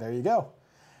 There you go.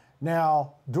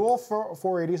 Now, dual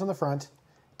 480s on the front.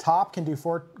 Top can do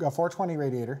 420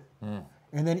 radiator.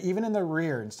 And then even in the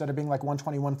rear, instead of being like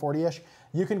 120, 140-ish,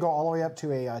 you can go all the way up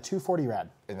to a 240 rad.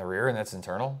 In the rear, and that's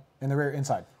internal? In the rear,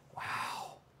 inside.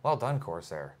 Wow. Well done,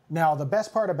 Corsair. Now, the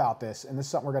best part about this, and this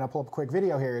is something we're going to pull up a quick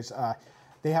video here, is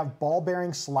they have ball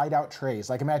bearing slide out trays.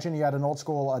 Like imagine you had an old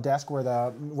school desk where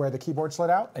the keyboard slid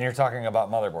out. And you're talking about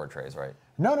motherboard trays, right?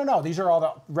 No. These are all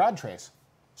the rad trays.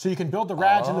 So you can build the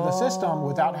rads into the system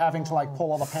without having to like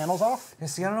pull all the panels off. Yeah,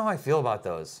 see, I don't know how I feel about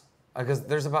those. Because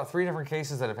there's about 3 different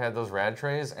cases that have had those rad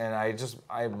trays, and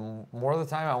more of the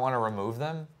time I want to remove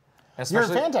them. Your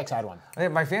Fantex had one.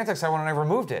 My Fantex had one, and I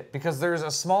removed it because there's a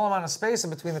small amount of space in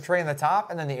between the tray and the top,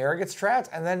 and then the air gets trapped,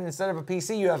 and then instead of a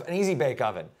PC, you have an easy bake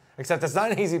oven. Except it's not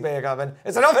an easy bake oven;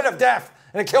 it's an oven of death,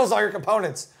 and it kills all your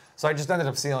components. So I just ended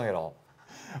up sealing it all.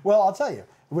 Well, I'll tell you,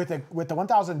 with the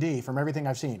 1000D, from everything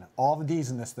I've seen, all the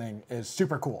Ds in this thing is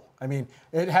super cool. I mean,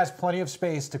 it has plenty of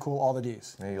space to cool all the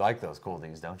Ds. You like those cool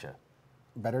Ds, don't you?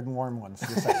 Better than warm ones.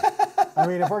 Just saying. I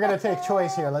mean, if we're gonna take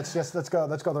choice here, let's go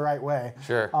the right way.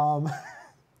 Sure.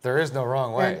 There is no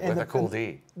wrong way with a cool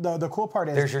D. The cool part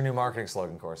is there's your new marketing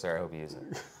slogan, Corsair. I hope you use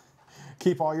it.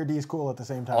 Keep all your Ds cool at the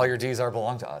same time. All your Ds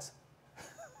belong to us.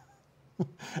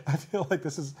 I feel like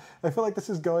this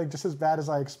is going just as bad as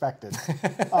I expected.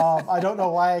 I don't know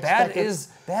why I expected.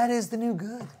 Bad is the new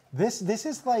good. This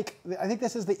is like, I think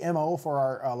this is the MO for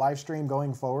our live stream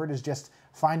going forward, is just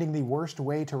finding the worst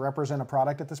way to represent a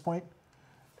product at this point.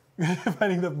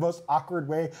 Finding the most awkward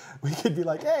way we could be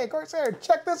like, hey, Corsair,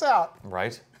 check this out.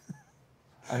 Right.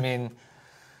 I mean,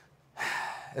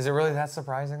 is it really that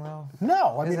surprising though?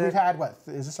 No, I mean, we've had, what,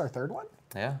 is this our third one?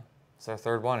 Yeah, it's our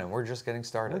third one, and we're just getting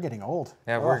started. We're getting old.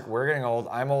 Yeah, we're getting old.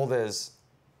 I'm old as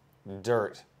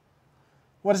dirt.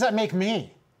 What does that make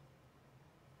me?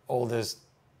 Old as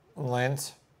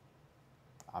lint.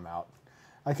 I'm out.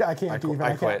 I can't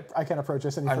approach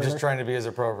this any further. I'm just trying to be as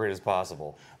appropriate as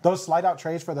possible. Those slide-out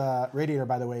trays for the radiator,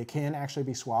 by the way, can actually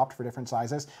be swapped for different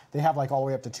sizes. They have like all the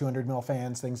way up to 200 mil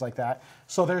fans, things like that.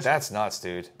 So that's nuts,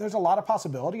 dude. There's a lot of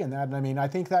possibility in that. And I mean, I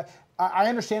think that I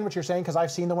understand what you're saying, because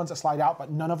I've seen the ones that slide out, but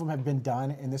none of them have been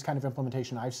done in this kind of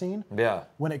implementation I've seen. Yeah.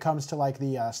 When it comes to like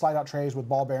the slide-out trays with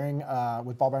ball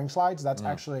bearing slides, that's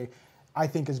actually, I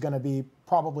think, is going to be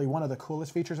probably one of the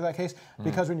coolest features of that case,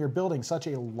 because when you're building such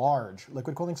a large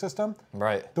liquid cooling system,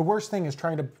 right, the worst thing is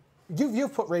trying to,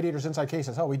 you've put radiators inside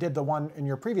cases. Oh, we did the one in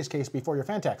your previous case before your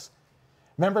Fantex.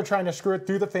 Remember trying to screw it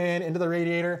through the fan into the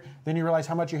radiator, then you realize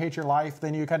how much you hate your life,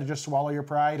 then you kind of just swallow your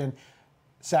pride and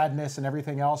sadness and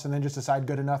everything else, and then just decide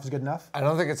good enough is good enough? I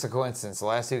don't think it's a coincidence. The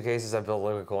last two cases I built a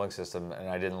liquid cooling system, and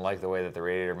I didn't like the way that the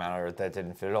radiator mounted, that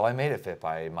didn't fit at all. I made it fit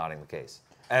by modding the case.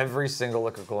 Every single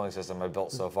liquid cooling system I've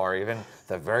built so far, even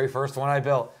the very first one I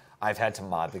built, I've had to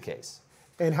mod the case.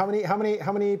 And how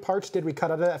many parts did we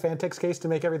cut out of that Fantex case to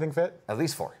make everything fit? At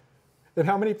least 4. And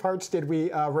how many parts did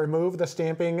we remove the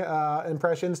stamping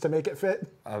impressions to make it fit?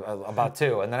 About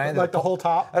 2, and then I ended like the whole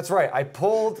top. That's right. I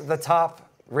pulled the top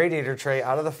radiator tray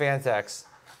out of the Fantex.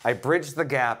 I bridged the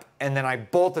gap, and then I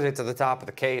bolted it to the top of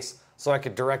the case so I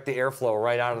could direct the airflow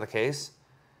right out of the case.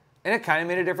 And it kind of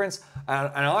made a difference.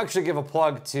 And I'll actually give a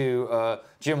plug to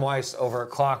Jim Weiss over at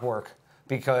Clockwork,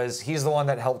 because he's the one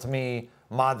that helped me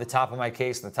mod the top of my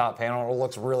case and the top panel. It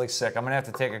looks really sick. I'm going to have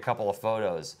to take a couple of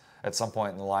photos at some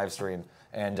point in the live stream,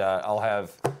 and I'll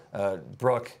have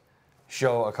Brooke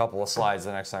show a couple of slides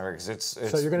the next time, because it's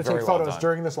so you're going to take photos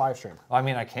during this live stream? I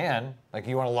mean, I can. Like,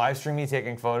 you want to live stream me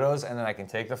taking photos, and then I can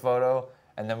take the photo,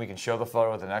 and then we can show the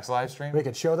photo at the next live stream? We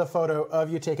could show the photo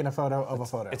of you taking a photo of a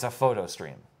photo. It's a photo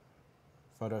stream.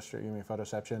 Photo stream? You mean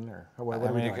photoception? Or what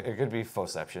I mean, it could be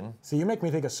photoception. See, you make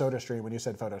me think of soda stream when you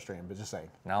said photo stream, but just saying.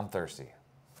 Now I'm thirsty.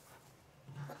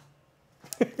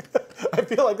 I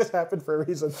feel like this happened for a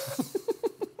reason.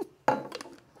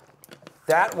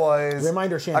 That was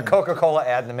Reminder, Shannon. A Coca-Cola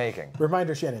ad in the making.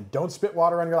 Reminder, Shannon, don't spit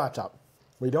water on your laptop.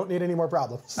 We don't need any more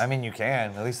problems. I mean, you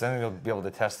can. At least then you'll be able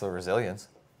to test the resilience.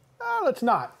 Let's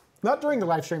not. Not during the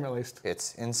live stream, at least.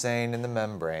 It's insane in the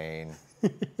membrane.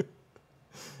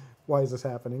 Why is this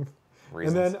happening?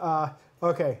 Reasons. And then,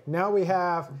 okay, now we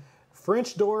have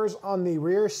French doors on the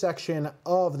rear section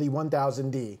of the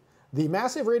 1000D. The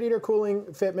massive radiator cooling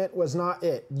fitment was not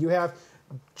it. You have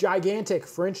gigantic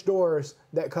French doors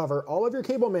that cover all of your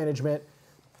cable management,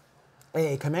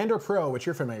 a Commander Pro, which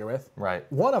you're familiar with. Right.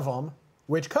 One of them,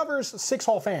 which covers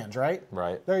 6-hole fans, right?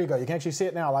 Right. There you go. You can actually see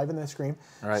it now live in the screen.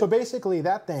 Right. So basically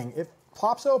that thing, it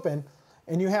pops open,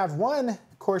 and you have one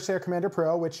Corsair Commander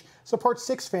Pro, which supports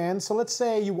 6 fans. So let's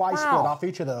say you Y-split off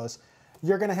each of those.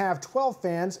 You're going to have 12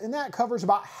 fans, and that covers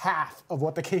about half of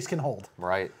what the case can hold.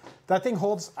 Right. That thing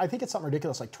holds, I think it's something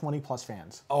ridiculous, like 20 plus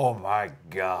fans. Oh my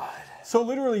God. So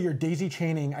literally you're daisy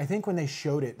chaining. I think when they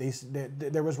showed it,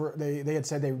 they had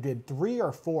said they did 3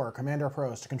 or 4 Commander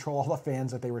Pros to control all the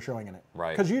fans that they were showing in it.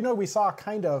 Right. Because we saw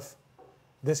kind of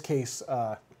this case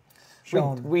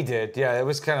shown. We did, yeah. It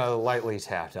was kind of lightly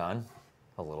tapped on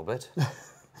a little bit.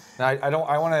 Now,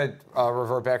 I want to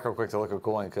revert back real quick to liquid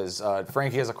cooling, because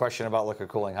Frankie has a question about liquid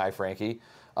cooling. Hi, Frankie.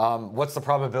 What's the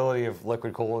probability of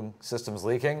liquid cooling systems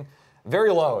leaking?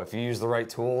 Very low if you use the right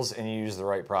tools and you use the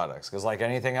right products. Because like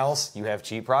anything else, you have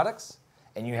cheap products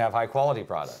and you have high quality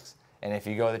products. And if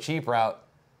you go the cheap route,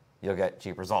 you'll get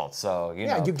cheap results. So you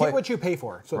get what you pay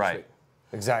for. So right.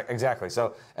 Exactly.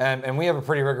 So, and we have a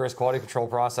pretty rigorous quality control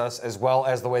process, as well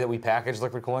as the way that we package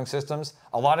liquid cooling systems.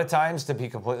 A lot of times, to be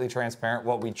completely transparent,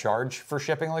 what we charge for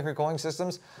shipping liquid cooling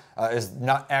systems is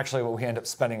not actually what we end up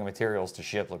spending in materials to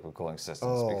ship liquid cooling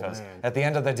systems. Because at the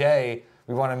end of the day,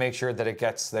 we want to make sure that it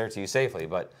gets there to you safely.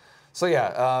 But, so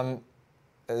yeah,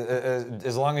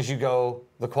 as long as you go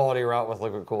the quality route with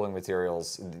liquid cooling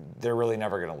materials, they're really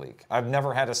never going to leak. I've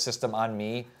never had a system on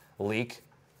me leak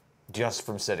just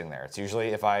from sitting there. It's usually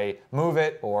if I move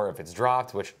it or if it's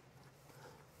dropped, which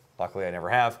luckily I never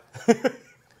have.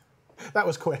 That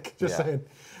was quick, just saying.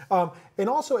 And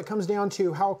also it comes down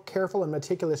to how careful and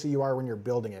meticulous you are when you're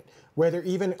building it. Whether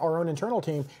even our own internal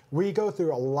team, we go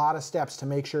through a lot of steps to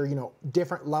make sure,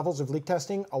 different levels of leak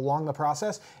testing along the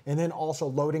process, and then also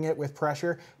loading it with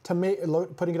pressure,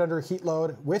 to putting it under a heat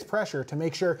load with pressure to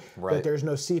make sure that there's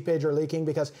no seepage or leaking,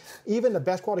 because even the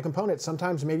best quality components,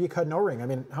 sometimes maybe you cut an O-ring. I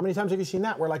mean, how many times have you seen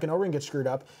that where like an O-ring gets screwed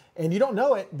up and you don't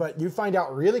know it, but you find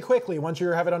out really quickly once you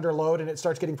have it under load and it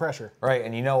starts getting pressure. Right,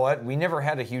 and you know what? We never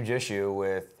had a huge issue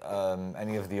with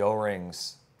any of the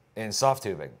O-rings in soft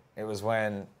tubing. It was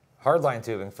when hardline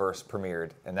tubing first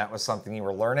premiered, and that was something you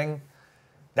were learning.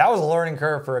 That was a learning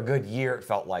curve for a good year, it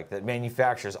felt like, that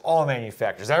all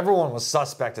manufacturers, everyone was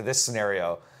suspect of this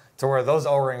scenario, to where those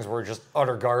O-rings were just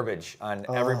utter garbage on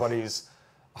everybody's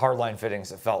hardline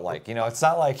fittings, it felt like. It's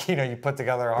not like, you put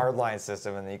together a hardline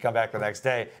system and then you come back the next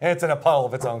day and it's in a puddle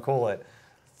of its own coolant.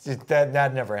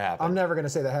 That never happened. I'm never going to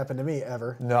say that happened to me,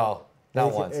 ever. No,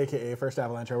 not once. AKA first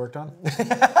avalanche I worked on.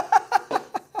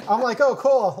 I'm like, oh,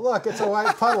 cool. Look, it's a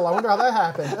white puddle. I wonder how that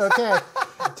happened. Okay,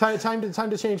 time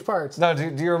to change parts. No,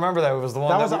 do you remember that? It was the one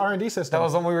that was an R&D system. That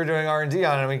was when we were doing R&D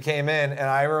on it, and we came in, and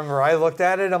I remember I looked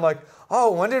at it, and I'm like,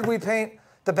 oh, when did we paint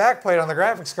the backplate on the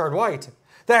graphics card white?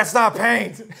 That's not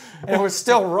paint. And it was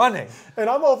still running. And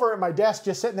I'm over at my desk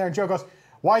just sitting there, and Joe goes,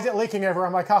 why is it leaking everywhere?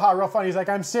 I'm like, haha, real funny. He's like,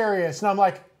 I'm serious. And I'm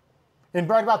like, and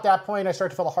right about that point, I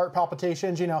start to feel the heart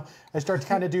palpitations. I start to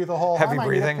kind of do the whole heavy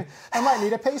breathing. I might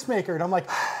need a pacemaker. And I'm like,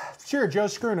 sure,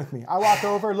 Joe's screwing with me. I walk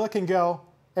over, look, and go,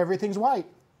 everything's white.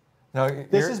 No,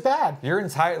 this is bad.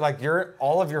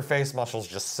 All of your face muscles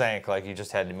just sank like you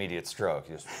just had an immediate stroke.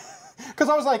 Because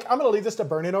I was like, I'm going to leave this to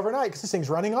burn in overnight because this thing's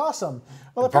running awesome.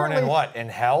 Well, burn in what? In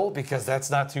hell? Because that's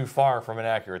not too far from an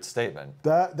accurate statement.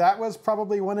 That was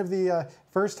probably one of the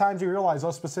first times we realized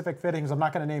those specific fittings, I'm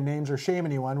not going to name names or shame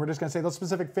anyone, we're just going to say those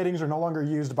specific fittings are no longer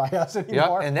used by us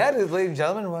anymore. Yep, and that is, ladies and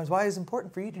gentlemen, why it's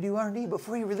important for you to do R&D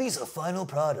before you release a final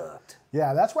product.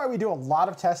 Yeah, that's why we do a lot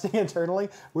of testing internally.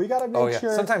 We got to make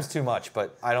sure. Sometimes too much,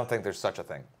 but I don't think there's such a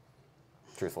thing,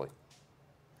 truthfully.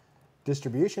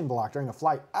 Distribution block during a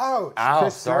flight. Ouch! Ow,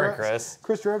 sorry, Chris.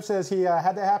 Chris Robb says he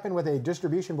had that happen with a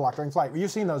distribution block during flight.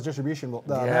 You've seen those distribution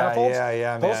manifolds?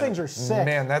 Yeah, those things are sick.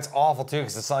 Man, that's awful too,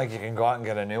 because it's not like you can go out and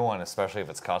get a new one, especially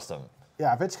if it's custom.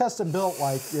 Yeah, if it's custom built,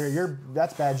 like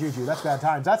that's bad juju. That's bad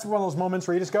times. That's one of those moments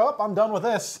where you just go, oh, I'm done with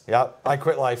this. Yep, I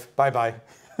quit life. Bye-bye.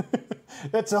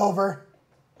 It's over.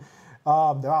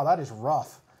 Wow, that is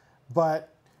rough. But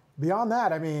beyond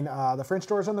that, I mean, the French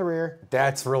doors on the rear.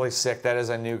 That's really sick. That is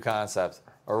a new concept.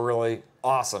 A really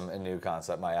awesome and new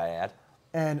concept, might I add.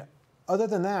 And other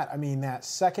than that, I mean, that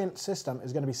second system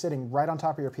is going to be sitting right on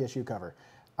top of your PSU cover.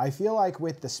 I feel like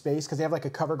with the space, because they have like a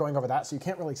cover going over that, so you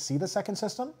can't really see the second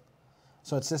system.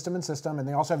 So it's system and system, and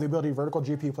they also have the ability of vertical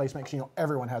GPU placement, because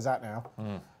everyone has that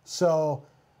now. So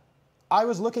I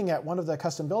was looking at one of the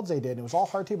custom builds they did, and it was all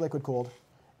hard tube liquid cooled.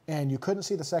 And you couldn't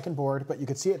see the second board, but you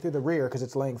could see it through the rear because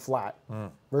it's laying flat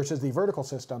versus the vertical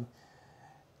system.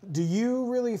 Do you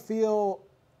really feel,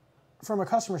 from a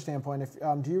customer standpoint,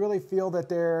 do you really feel that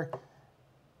there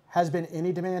has been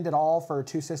any demand at all for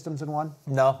two systems in one?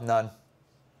 No, none.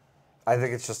 I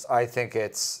think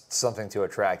it's something to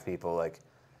attract people. Like,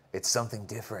 it's something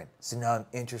different. So now I'm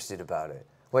interested about it.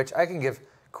 Which I can give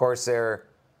Corsair,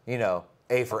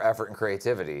 A for effort and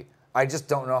creativity. I just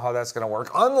don't know how that's going to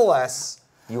work unless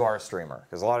you are a streamer,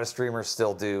 because a lot of streamers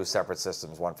still do separate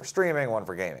systems, one for streaming, one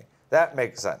for gaming. That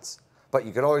makes sense. But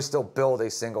you could always still build a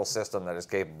single system that is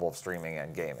capable of streaming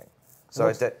and gaming.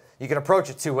 So you can approach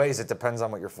it two ways. It depends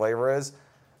on what your flavor is.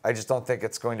 I just don't think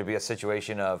it's going to be a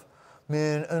situation of,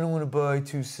 man, I don't want to buy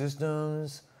two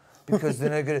systems because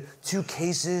then I got two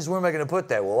cases. Where am I going to put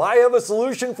that? Well, I have a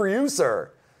solution for you,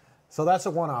 sir. So that's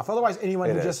a one-off. Otherwise, anyone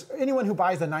who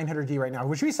buys the 900D right now,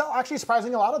 which we sell actually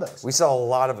surprisingly a lot of those. We sell a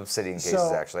lot of Obsidian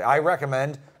cases, actually. I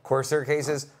recommend Corsair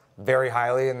cases very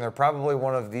highly, and they're probably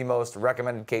one of the most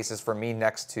recommended cases for me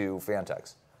next to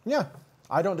Fantex. Yeah,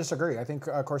 I don't disagree. I think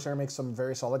Corsair makes some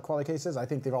very solid quality cases. I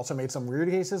think they've also made some weird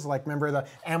cases, like remember the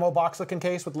ammo box looking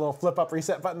case with the little flip-up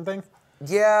reset button thing?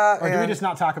 Yeah. Or do we just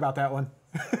not talk about that one?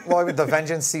 Well, I mean, the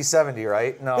Vengeance C70,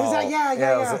 right? No. Is that?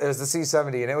 Yeah. It was the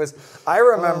C70, and it was. I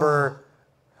remember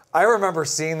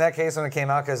seeing that case when it came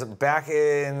out, because back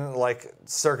in like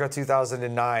circa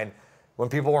 2009, when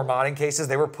people were modding cases,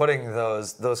 they were putting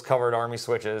those covered army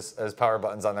switches as power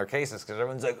buttons on their cases, because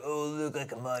everyone's like, oh, look, I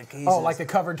can mod cases. Oh, like the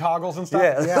covered toggles and stuff.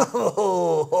 Yeah.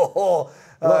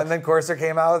 And then Corsair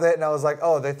came out with it, and I was like,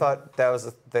 oh, they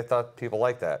thought people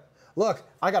liked that. Look,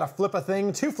 I got to flip a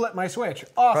thing to flip my switch.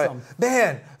 Awesome. Right.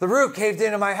 Man, the roof caved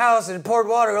into my house and poured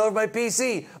water all over my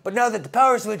PC. But now that the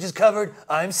power switch is covered,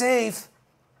 I'm safe.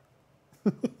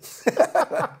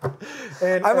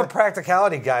 And, I'm a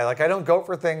practicality guy. Like, I don't go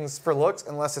for things for looks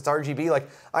unless it's RGB. Like,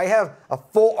 I have a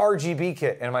full RGB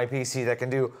kit in my PC that can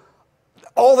do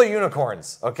all the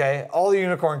unicorns, okay? All the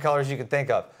unicorn colors you can think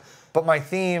of. But my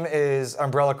theme is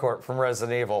Umbrella Corp from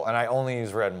Resident Evil, and I only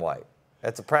use red and white.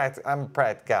 I'm a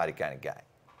practicality kind of guy.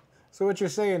 So what you're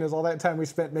saying is all that time we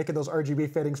spent making those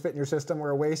RGB fittings fit in your system were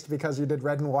a waste because you did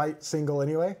red and white single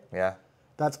anyway? Yeah.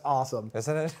 That's awesome.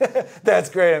 Isn't it? That's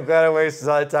great. I'm glad I wasted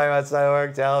all the time outside of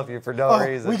work to help you for no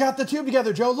reason. We got the tube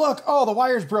together, Joe. Look. Oh, the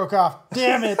wires broke off.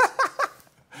 Damn it.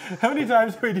 How many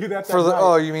times do we do that?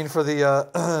 Oh, you mean for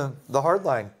the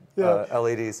hardline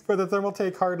LEDs? For the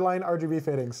Thermaltake hardline RGB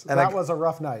fittings. And that was a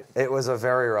rough night. It was a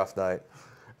very rough night.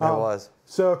 It was.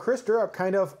 So Chris Durup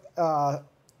kind of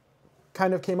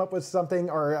came up with something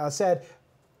or said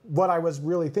what I was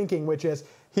really thinking, which is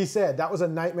he said that was a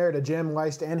nightmare to Jim,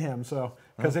 Weist, and him. So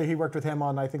because he worked with him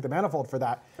on, I think, the manifold for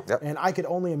that. Yep. And I could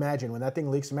only imagine when that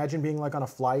thing leaks. Imagine being like on a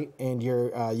flight and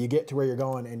you get to where you're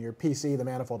going and your PC, the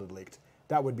manifold had leaked.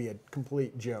 That would be a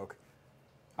complete joke.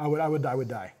 I would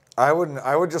die. I wouldn't.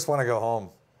 I would just want to go home.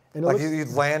 And like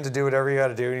you'd land to do whatever you got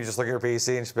to do, and you just look at your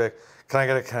PC and just be like, "Can I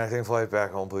get a connecting flight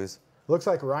back home, please?" Looks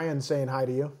like Ryan's saying hi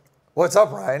to you. What's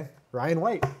up, Ryan? Ryan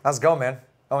White. How's it going, man?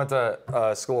 I went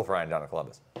to school with Ryan down in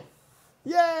Columbus.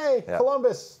 Yay, Yeah.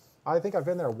 Columbus. I think I've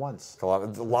been there once.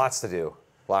 Columbus, lots to do.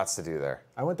 Lots to do there.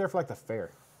 I went there for like the fair.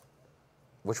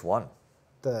 Which one?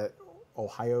 The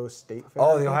Ohio State Fair.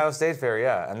 Oh, the Ohio State Fair,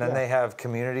 yeah. And then they have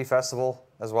Community Festival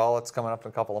as well. It's coming up in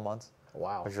a couple of months.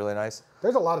 Wow. Which is really nice.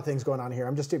 There's a lot of things going on here.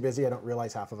 I'm just too busy. I don't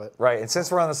realize half of it. Right. And since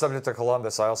we're on the subject of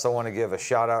Columbus, I also want to give a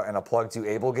shout out and a plug to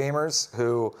Able Gamers,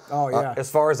 who,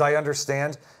 as far as I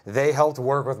understand, they helped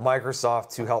work with Microsoft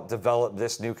to help develop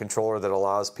this new controller that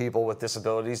allows people with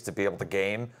disabilities to be able to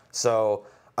game. So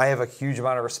I have a huge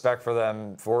amount of respect for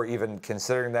them for even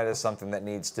considering that as something that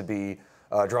needs to be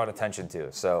drawn attention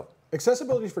to. So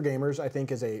accessibility for gamers, I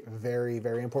think, is a very,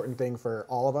 very important thing for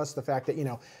all of us. The fact that,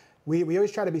 we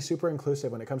always try to be super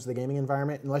inclusive when it comes to the gaming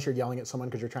environment, unless you're yelling at someone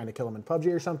because you're trying to kill them in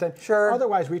PUBG or something. Sure.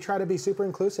 Otherwise, we try to be super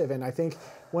inclusive, and I think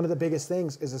one of the biggest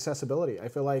things is accessibility. I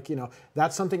feel like,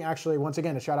 that's something actually, once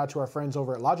again, a shout out to our friends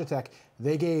over at Logitech.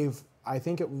 They gave, I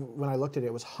think when I looked at it,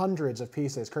 it was hundreds of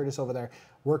pieces. Curtis over there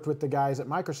worked with the guys at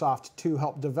Microsoft to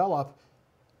help develop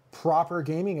proper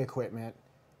gaming equipment.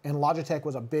 And Logitech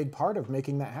was a big part of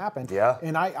making that happen. Yeah.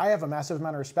 And I have a massive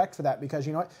amount of respect for that because,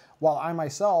 you know what? While I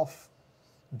myself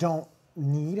don't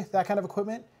need that kind of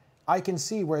equipment, I can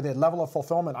see where the level of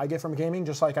fulfillment I get from gaming,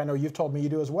 just like I know you've told me you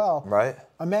do as well. Right.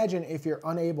 Imagine if you're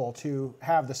unable to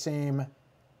have the same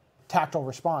tactile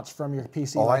response from your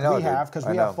PC we have, because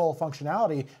we have full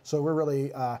functionality. So we're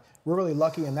really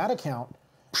lucky in that account.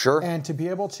 Sure. And to be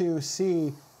able to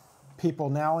see people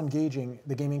now engaging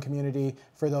the gaming community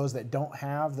for those that don't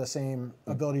have the same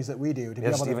abilities that we do to be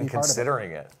able to be part of it. Just even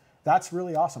considering it. That's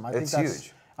really awesome. It's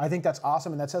huge. I think that's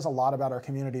awesome, and that says a lot about our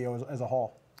community as a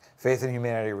whole. Faith in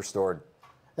humanity restored.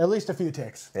 At least a few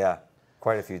ticks. Yeah,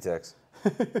 quite a few ticks.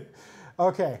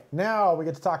 Okay, now we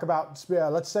get to talk about,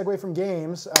 let's segue from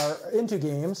games, into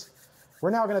games. We're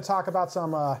now going to talk about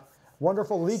some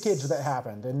wonderful leakage that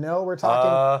happened. And no, we're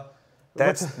talking...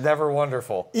 That's never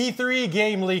wonderful. E3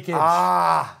 game leakage.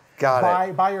 Ah, got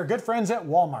it. By your good friends at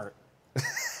Walmart.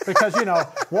 Because,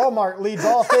 Walmart leads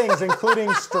all things,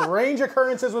 including strange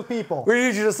occurrences with people. We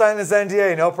need you to sign this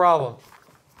NDA, no problem.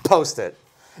 Post it.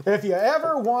 If you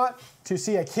ever want to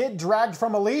see a kid dragged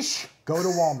from a leash, go to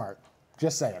Walmart.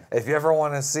 Just saying. If you ever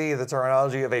want to see the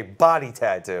terminology of a body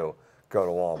tattoo, go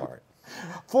to Walmart.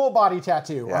 Full body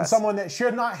tattoo on someone that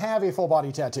should not have a full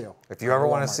body tattoo. If you ever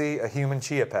want to see a human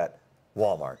chia pet,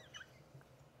 Walmart.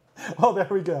 Oh, there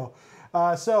we go.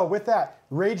 So with that,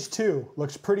 Rage 2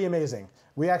 looks pretty amazing.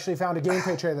 We actually found a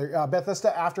gameplay trailer.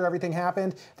 Bethesda, after everything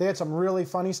happened, they had some really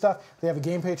funny stuff. They have a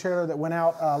gameplay trailer that went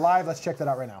out live. Let's check that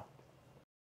out right now.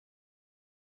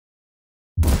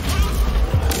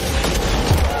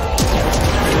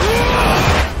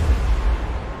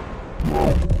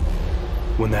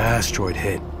 When the asteroid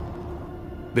hit,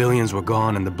 billions were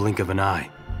gone in the blink of an eye.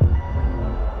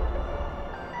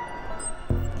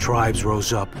 Tribes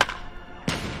rose up.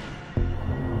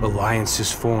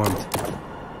 Alliances formed.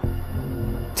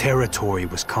 Territory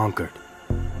was conquered.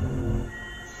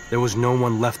 There was no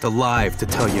one left alive to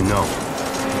tell you no.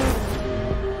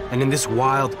 And in this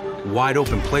wild, wide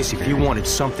open place, if you wanted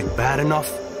something bad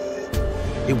enough,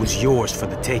 it was yours for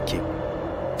the taking.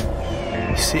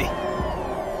 You see,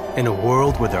 in a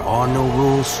world where there are no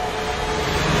rules,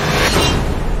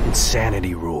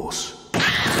 insanity rules.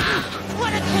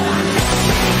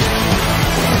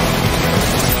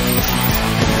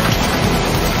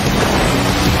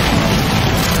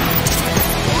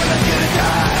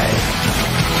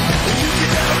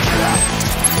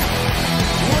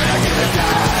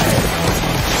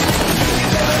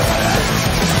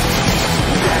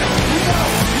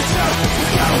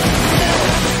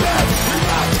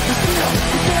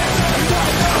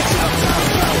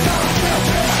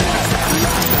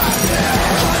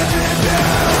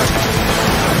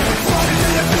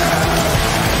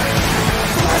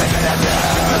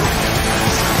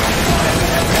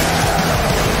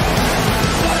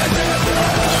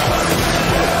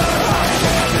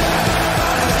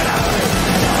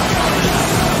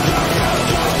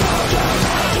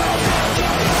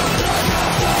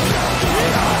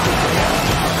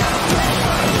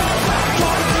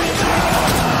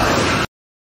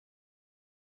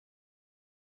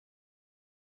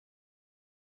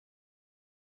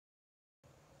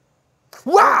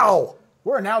 Wow!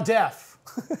 We're now deaf.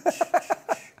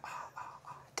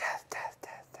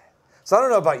 So I don't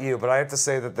know about you, but I have to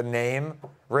say that the name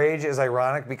Rage is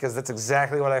ironic because that's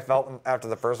exactly what I felt after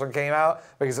the first one came out,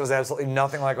 because it was absolutely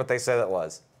nothing like what they said it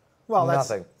was. Well,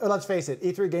 nothing. Let's face it,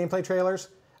 E3 gameplay trailers.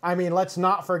 I mean, let's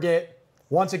not forget,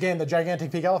 once again, the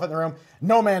gigantic pink elephant in the room,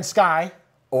 No Man's Sky.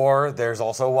 Or there's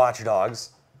also Watch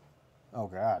Dogs. Oh,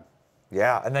 God.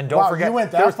 Yeah, and then don't forget. You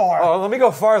went that far. Oh, let me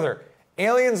go farther.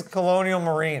 Aliens Colonial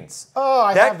Marines. Oh,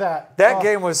 I have that. That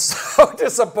game was so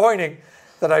disappointing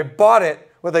that I bought it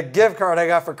with a gift card I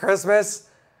got for Christmas,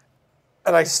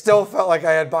 and I still felt like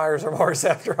I had buyer's remorse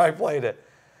after I played it.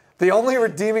 The only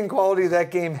redeeming quality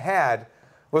that game had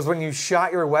was when you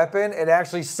shot your weapon, it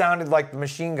actually sounded like the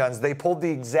machine guns. They pulled the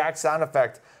exact sound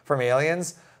effect from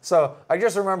Aliens. So I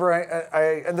just remember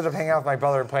I ended up hanging out with my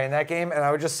brother and playing that game, and I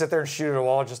would just sit there and shoot at a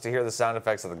wall just to hear the sound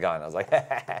effects of the gun. I was like,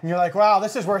 and you're like, wow,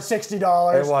 this is worth $60.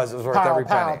 It was worth every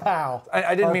penny. Pow.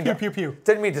 I didn't mean pew.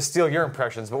 Didn't mean to steal your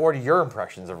impressions, but what are your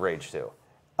impressions of Rage 2?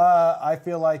 I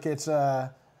feel like it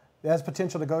has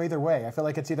potential to go either way. I feel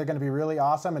like it's either going to be really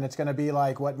awesome and it's going to be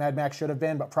like what Mad Max should have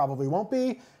been, but probably won't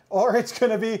be, or it's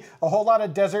going to be a whole lot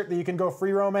of desert that you can go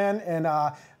free roam in and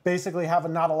basically have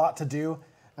not a lot to do.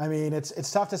 I mean,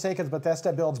 it's tough to say because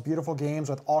Bethesda builds beautiful games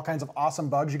with all kinds of awesome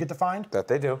bugs you get to find. That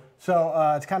they do. So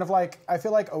it's kind of like, I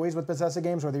feel like always with Bethesda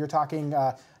games, whether you're talking,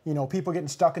 people getting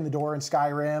stuck in the door in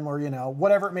Skyrim or,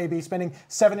 whatever it may be, spending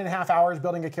 7.5 hours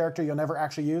building a character you'll never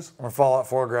actually use. Or Fallout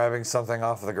 4 grabbing something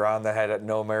off of the ground that had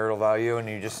no marital value and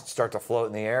you just start to float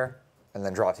in the air and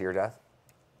then drop to your death.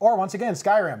 Or once again,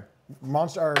 Skyrim.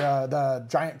 The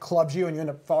giant clubs you and you end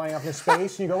up falling off into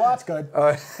space and you go, well, that's good.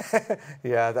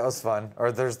 Yeah, that was fun.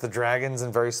 Or there's the dragons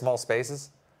in very small spaces.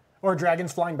 Or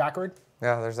dragons flying backward.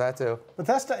 Yeah, there's that too.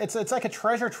 Bethesda, it's like a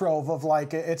treasure trove of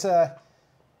like, it's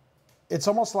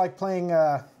almost like playing,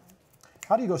 how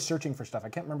do you go searching for stuff? I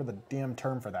can't remember the damn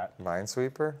term for that.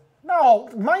 Minesweeper? No,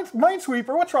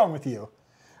 Minesweeper, what's wrong with you?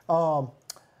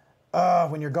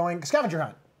 When you're going, scavenger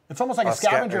hunt. It's almost like a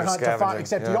scavenger hunt to find,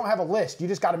 except you don't have a list. You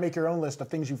just got to make your own list of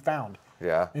things you found.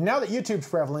 Yeah. And now that YouTube's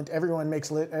prevalent, everyone makes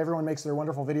their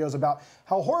wonderful videos about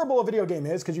how horrible a video game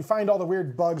is because you find all the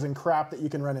weird bugs and crap that you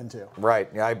can run into. Right.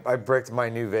 Yeah, I bricked my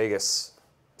New Vegas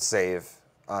save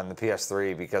on the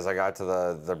PS3 because I got to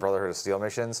the Brotherhood of Steel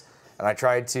missions, and I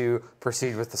tried to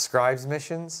proceed with the Scribes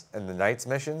missions and the Knights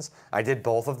missions. I did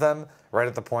both of them right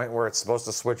at the point where it's supposed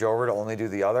to switch over to only do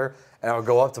the other. And I would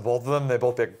go up to both of them, they'd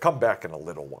both be like, come back in a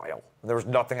little while. And there was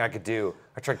nothing I could do.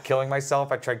 I tried killing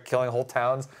myself, I tried killing whole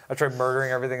towns, I tried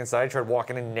murdering everything inside, I tried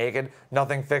walking in naked,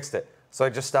 nothing fixed it. So I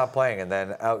just stopped playing, and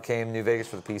then out came New Vegas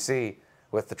for the PC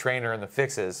with the trainer and the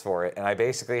fixes for it, and I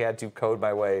basically had to code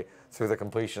my way through the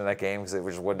completion of that game because it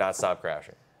just would not stop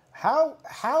crashing.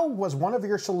 How was one of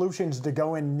your solutions to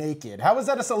go in naked? How was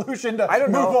that a solution to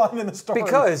move on in the story?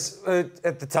 Because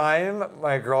at the time,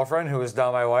 my girlfriend, who is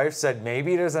now my wife, said,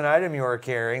 maybe there's an item you are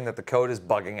carrying that the code is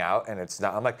bugging out and it's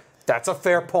not. I'm like, that's a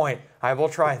fair point. I will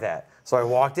try that. So I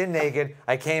walked in naked,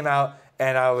 I came out,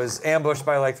 and I was ambushed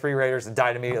by like 3 raiders and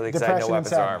died immediately because I had no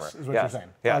weapons or armor. Is what you're saying.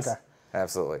 Yes. Okay.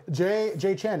 Absolutely.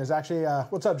 Jay Chen is actually,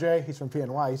 what's up, Jay? He's from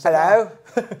PNY. He said, hello?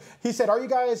 He said, are you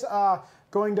guys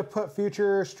going to put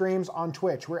future streams on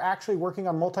Twitch? We're actually working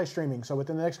on multi-streaming, so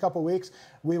within the next couple of weeks,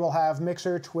 we will have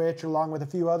Mixer, Twitch, along with a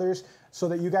few others, so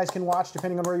that you guys can watch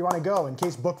depending on where you want to go, in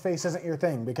case Bookface isn't your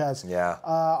thing, because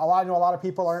I know a lot of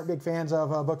people aren't big fans of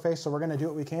Bookface, so we're going to do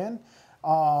what we can.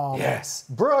 Yes.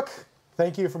 Brooke,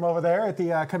 thank you, from over there at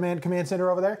the command center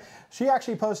over there. She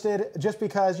actually posted, just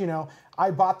because, I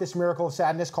bought this Miracle of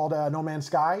Sadness called No Man's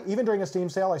Sky. Even during a Steam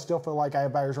sale, I still feel like I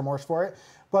have buyer's remorse for it.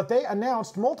 But they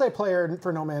announced multiplayer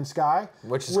for No Man's Sky.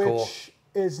 Which is cool. Which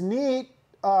is neat.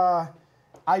 I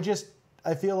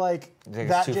feel like you think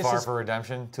it's too far for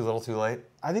redemption? Too little, too late?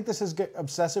 I think this is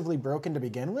obsessively broken to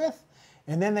begin with.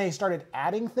 And then they started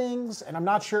adding things, and I'm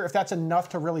not sure if that's enough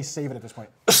to really save it at this point.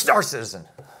 Star Citizen.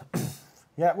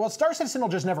 Yeah, well, Star Citizen will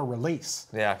just never release.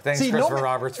 Yeah, thanks Christopher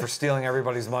Roberts for stealing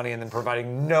everybody's money and then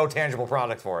providing no tangible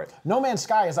product for it. No Man's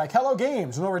Sky is like Hello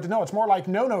Games. In order to know, it's more like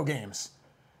No Games.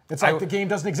 It's like the game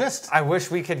doesn't exist. I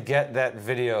wish we could get that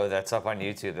video that's up on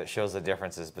YouTube that shows the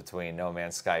differences between No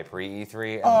Man's Sky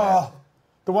pre-E3 and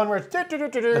the one where it's the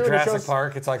Jurassic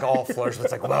Park. It's like all flourish.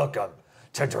 It's like, welcome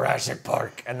to Jurassic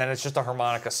Park. And then it's just a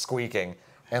harmonica squeaking.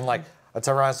 And like, a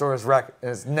Tyrannosaurus Rex, and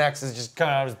his neck is just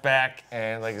coming out of his back,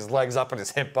 and like his legs up on his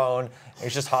hip bone, and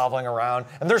he's just hobbling around.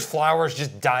 And there's flowers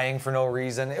just dying for no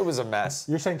reason. It was a mess.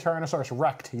 You're saying Tyrannosaurus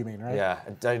Rex, you mean, right? Yeah,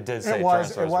 I did say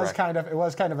Tyrannosaurus Rex. it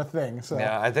was kind of a thing. So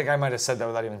yeah, I think I might have said that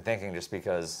without even thinking, just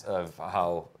because of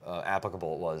how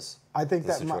applicable it was. I think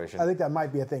that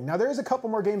might be a thing. Now there is a couple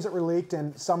more games that were leaked,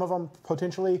 and some of them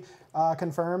potentially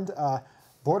confirmed.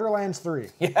 Borderlands 3.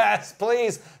 Yes,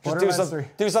 please. Just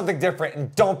do something different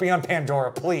and don't be on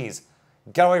Pandora, please.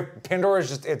 Get away. Pandora's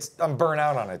just, I'm burnt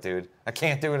out on it, dude. I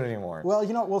can't do it anymore. Well,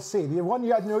 you know, we'll see. The one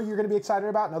you guys know you're going to be excited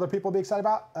about and other people will be excited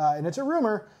about, and it's a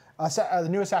rumor, the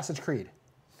new Assassin's Creed.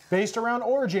 Based around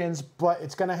Origins, but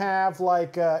it's going to have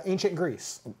like ancient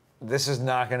Greece. This is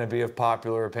not going to be of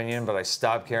popular opinion, but I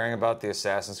stopped caring about the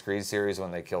Assassin's Creed series when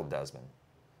they killed Desmond.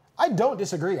 I don't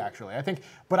disagree, actually. I think,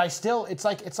 but I still, it's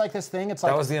like this thing. It's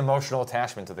like that was the emotional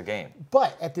attachment to the game.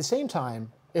 But at the same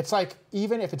time, it's like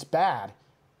even if it's bad,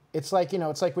 it's like, you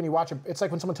know, it's like when you watch it's like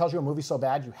when someone tells you a movie's so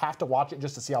bad, you have to watch it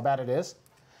just to see how bad it is.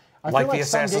 Like the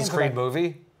Assassin's Creed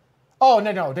movie? Oh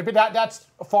no, that's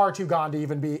far too gone to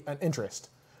even be an interest.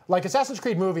 Like Assassin's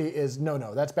Creed movie is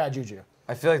no, that's bad juju.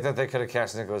 I feel like that they could have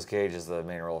cast Nicolas Cage as the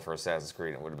main role for Assassin's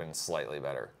Creed. It would have been slightly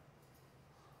better.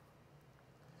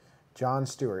 John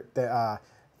Stewart,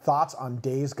 thoughts on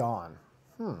Days Gone?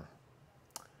 I'm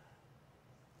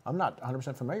not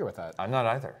 100% familiar with that. I'm not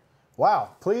either. Wow,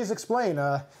 please explain.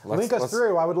 Link us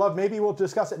through. I would love, maybe we'll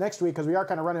discuss it next week because we are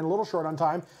kind of running a little short on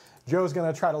time. Joe's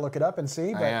going to try to look it up and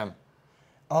see. But, I am.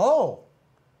 Oh,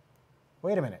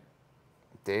 wait a minute.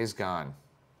 Days Gone.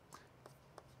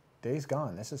 Days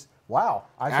Gone. This is, wow.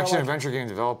 Action-adventure game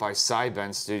developed by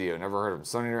Cyben Studio. Never heard of them.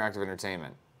 Sony Interactive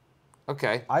Entertainment.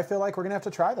 Okay. I feel like we're going to have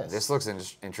to try this. This looks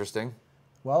interesting.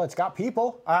 Well, it's got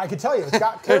people. I can tell you, it's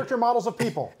got character models of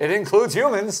people. It includes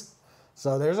humans.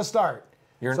 So there's a start.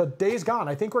 So Days Gone.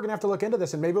 I think we're going to have to look into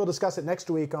this, and maybe we'll discuss it next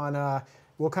week on...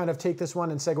 we'll kind of take this one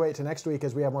and segue it to next week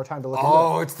as we have more time to look into it.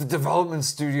 Oh, it's the development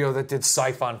studio that did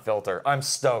Siphon Filter. I'm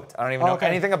stoked. I don't even know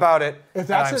anything about it. If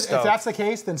that's the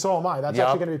case, then so am I. That's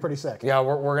actually going to be pretty sick. Yeah,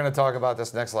 we're going to talk about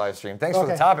this next live stream. Thanks for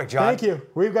the topic, John. Thank you.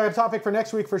 We've got a topic for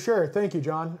next week for sure. Thank you,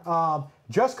 John.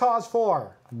 Just Cause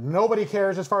 4. Nobody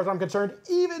cares as far as I'm concerned,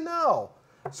 even though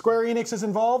Square Enix is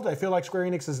involved. I feel like Square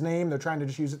Enix's name, they're trying to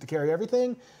just use it to carry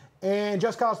everything. And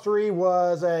Just Cause 3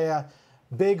 was a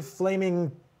big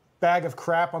flaming bag of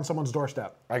crap on someone's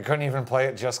doorstep. I couldn't even play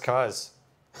it just cause.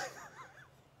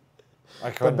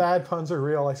 I couldn't. The bad puns are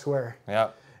real, I swear.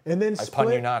 Yeah. And then I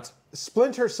pun you not.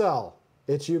 Splinter Cell.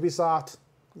 It's Ubisoft.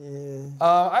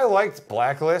 I liked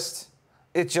Blacklist.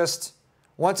 It just,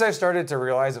 once I started to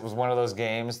realize it was one of those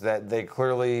games that they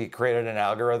clearly created an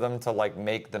algorithm to like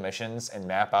make the missions and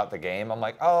map out the game, I'm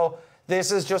like, oh,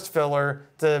 this is just filler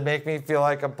to make me feel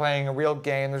like I'm playing a real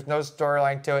game. There's no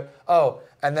storyline to it. Oh,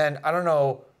 and then I don't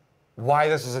know why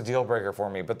this was a deal breaker for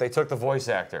me, but they took the voice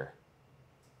actor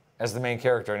as the main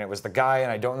character, and it was the guy,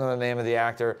 and I don't know the name of the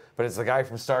actor, but it's the guy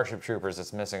from Starship Troopers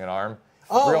that's missing an arm.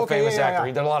 Real famous actor.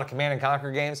 He did a lot of Command and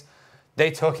Conquer games.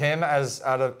 They took him as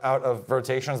out of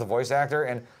rotation as the voice actor,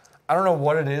 and I don't know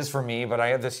what it is for me, but I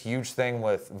have this huge thing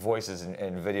with voices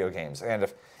in video games. And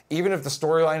even if the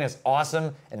storyline is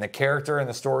awesome and the character and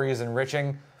the story is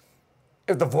enriching,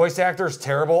 if the voice actor is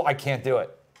terrible, I can't do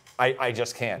it. I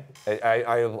just can't.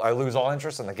 I lose all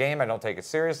interest in the game. I don't take it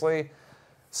seriously.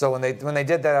 So when they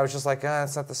did that, I was just like,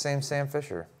 it's not the same Sam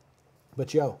Fisher.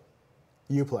 But yo,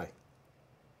 Uplay.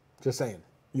 Just saying.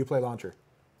 Uplay launcher.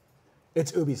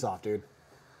 It's Ubisoft, dude.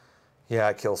 Yeah,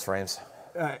 it kills frames.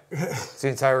 It's the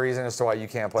entire reason as to why you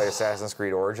can't play Assassin's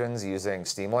Creed Origins using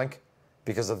Steam Link,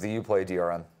 because of the Uplay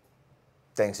DRM.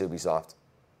 Thanks, Ubisoft.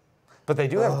 But they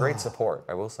do have great support,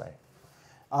 I will say.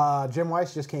 Jim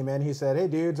Weiss just came in. He said, hey,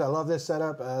 dudes, I love this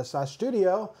setup /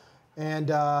 studio. And,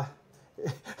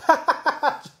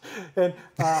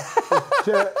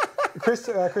 Chris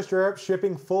Europe,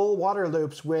 shipping full water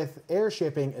loops with air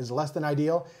shipping is less than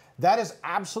ideal. That is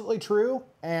absolutely true.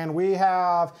 And we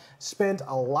have spent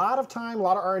a lot of time, a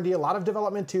lot of R&D, a lot of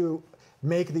development to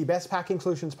make the best packing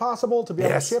solutions possible to be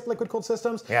able to ship liquid-cooled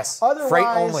systems. Yes. Otherwise,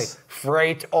 freight only.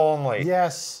 Freight only.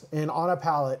 Yes, and on a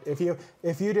pallet. If you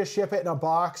just ship it in a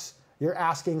box, you're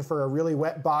asking for a really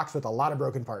wet box with a lot of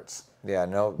broken parts. Yeah,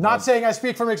 no. Not saying I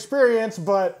speak from experience,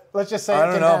 but let's just say I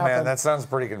don't know, happen. man. That sounds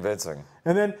pretty convincing.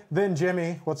 And then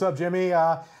Jimmy, what's up, Jimmy?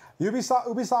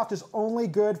 Ubisoft is only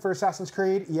good for Assassin's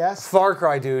Creed. Yes. Far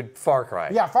Cry, dude. Far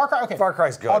Cry. Yeah, Far Cry. Okay. Far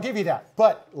Cry's good. I'll give you that.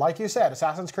 But like you said,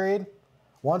 Assassin's Creed.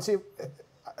 Once you,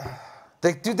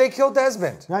 they killed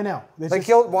Desmond. I know. They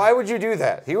killed. Why would you do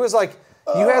that? He was like,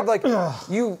 you had like,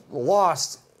 you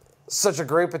lost such a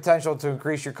great potential to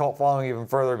increase your cult following even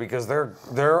further, because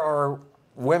there are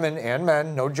women and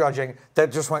men, no judging,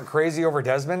 that just went crazy over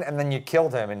Desmond, and then you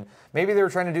killed him. And maybe they were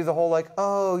trying to do the whole like,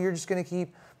 oh, you're just going to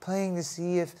keep playing to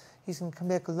see if he's going to come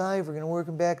back alive. We're going to work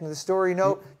him back into the story.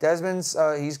 No, Desmond's,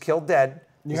 he's killed dead.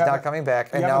 He's not coming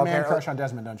back. You have a man crush on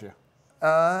Desmond, don't you?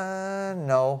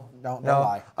 No. Don't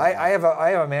lie. I have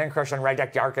a man crush on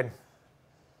Rydak Yarkin.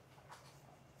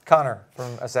 Connor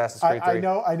from Assassin's Creed 3.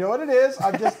 I know what it is.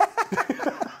 I'm just...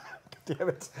 Damn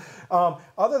it.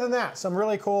 Other than that, some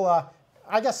really cool,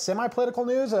 I guess, semi-political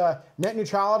news. Net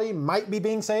neutrality might be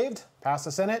being saved. Past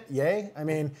the Senate, yay. I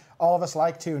mean, all of us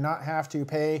like to not have to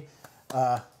pay,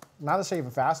 not necessarily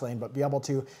even Fastlane, but be able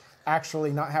to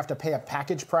actually not have to pay a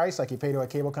package price like you pay to a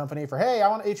cable company for, hey, I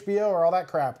want HBO or all that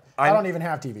crap. I don't even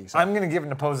have TV. So. I'm going to give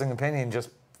an opposing opinion just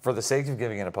for the sake of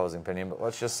giving an opposing opinion, but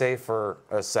let's just say for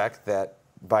a sec that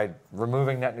by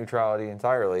removing net neutrality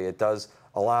entirely, it does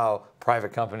allow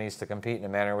private companies to compete in a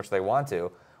manner in which they want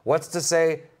to. What's to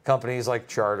say companies like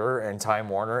Charter and Time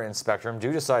Warner and Spectrum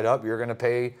do decide, up, you're going to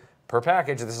pay per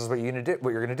package, this is what you're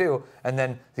going to do, and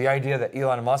then the idea that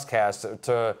Elon Musk has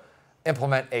to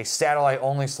implement a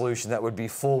satellite-only solution that would be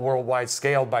full worldwide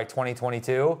scaled by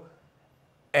 2022,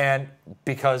 and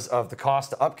because of the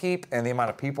cost to upkeep and the amount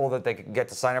of people that they can get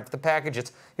to sign up for the package,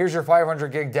 it's here's your 500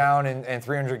 gig down and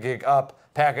 300 gig up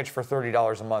package for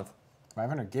 $30 a month.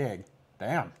 500 gig.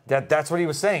 Damn. That's what he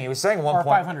was saying. He was saying 1. Or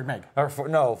 500 meg.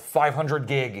 No, 500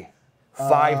 gig.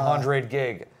 500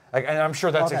 gig. Like, and I'm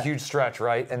sure that's a huge stretch,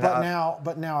 right? And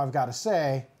but now I've got to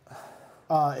say,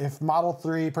 if Model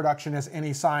 3 production is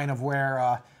any sign of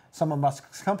where some of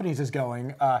Musk's companies is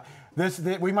going,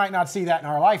 we might not see that in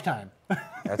our lifetime.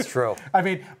 That's true. I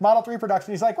mean, Model 3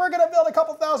 production, he's like, we're going to build a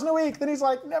couple thousand a week. Then he's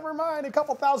like, never mind, a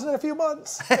couple thousand in a few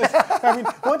months. I mean,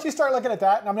 once you start looking at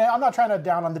that, I mean, I'm not trying to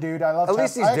down on the dude. I love Tesla. At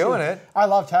least he's doing it. I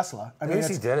love Tesla. At least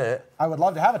he did it. I would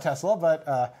love to have a Tesla,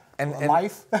 but and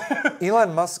life.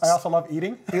 Elon Musk's. I also love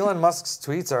eating. Elon Musk's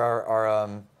tweets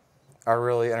are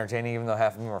really entertaining, even though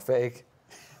half of them are fake.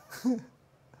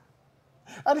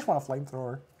 I just want a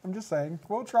flamethrower. I'm just saying.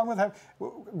 What's wrong with having...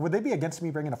 Would they be against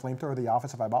me bringing a flamethrower to the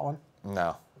office if I bought one?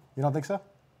 No. You don't think so?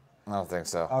 I don't think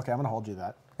so. Okay, I'm going to hold you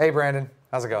that. Hey, Brandon.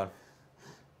 How's it going?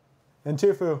 And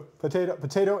Tofu.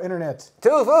 Potato internet.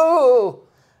 Tofu!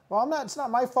 Well, it's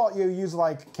not my fault you use,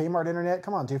 like, Kmart internet.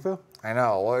 Come on, Tofu. I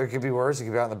know. Well, it could be worse. You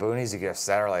could be out in the boonies. You get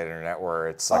satellite internet where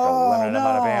it's like a limited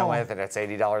amount of bandwidth, and it's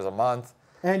 $80 a month.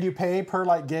 And you pay per,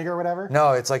 like, gig or whatever?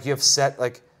 No, it's like you have set...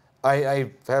 Like, I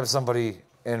have somebody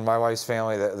in my wife's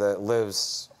family that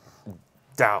lives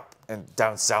down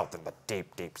south in the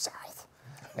deep south,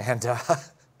 and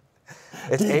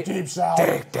it's deep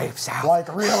south, deep south,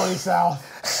 like really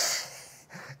south,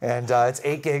 and it's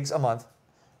 8 gigs a month.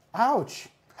 Ouch!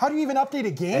 How do you even update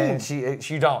a game? And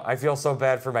she don't. I feel so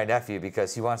bad for my nephew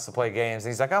because he wants to play games,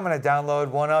 and he's like, I'm gonna download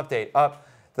one update.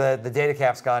 The data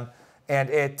cap's gone, and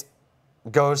it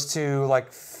goes to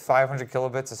like 500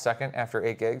 kilobits a second after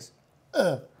 8 gigs.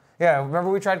 Yeah, remember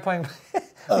we tried playing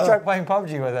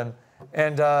PUBG with him,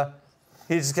 and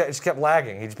he just kept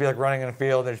lagging. He'd just be like running in the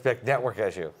field, and there'd just be like network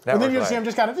issue. And then you see him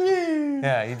just kind of.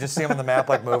 Yeah, you just see him on the map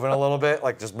like moving a little bit,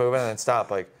 like just moving and then stop.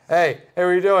 Like, hey, what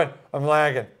are you doing? I'm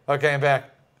lagging. Okay, I'm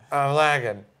back. I'm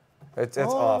lagging. It's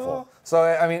awful. So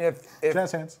I mean, if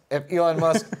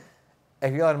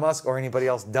Elon Musk or anybody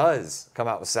else does come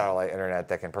out with satellite internet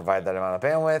that can provide that amount of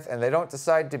bandwidth, and they don't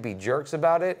decide to be jerks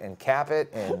about it and cap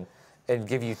it and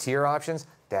give you tier options,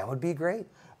 that would be great.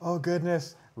 Oh,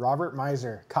 goodness. Robert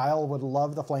Miser. Kyle would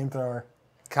love the flamethrower.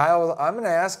 Kyle, I'm going to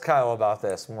ask Kyle about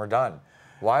this when we're done.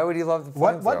 Why would he love the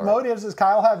flamethrower? What motives does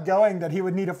Kyle have going that he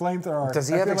would need a flamethrower? Does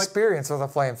he have experience with a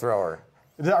flamethrower?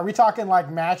 Are we talking like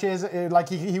matches? Like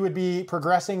he would be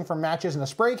progressing from matches in a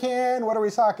spray can? What are we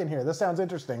talking here? This sounds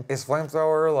interesting. Is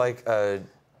flamethrower like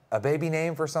a baby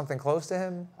name for something close to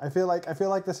him? I feel like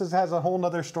this has a whole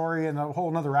nother story and a whole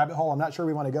nother rabbit hole I'm not sure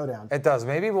we want to go down. It does.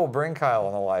 Maybe we'll bring Kyle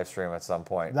on the live stream at some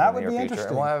point. That would be interesting.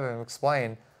 And we'll have him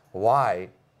explain why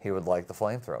he would like the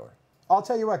flamethrower. I'll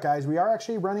tell you what, guys, we are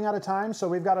actually running out of time, so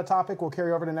we've got a topic we'll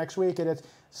carry over to next week, and it's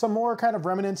some more kind of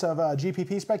remnants of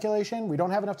GPP speculation. We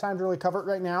don't have enough time to really cover it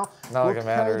right now. Not like it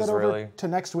matters, that over really. To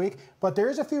next week, but there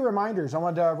is a few reminders I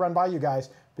wanted to run by you guys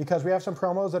because we have some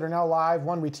promos that are now live.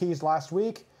 One we teased last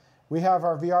week. We have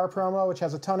our VR promo, which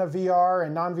has a ton of VR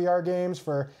and non-VR games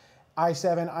for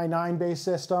i7, i9 based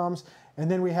systems,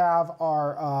 and then we have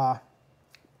our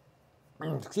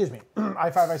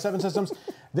i5, i7 systems.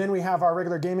 Then we have our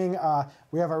regular gaming.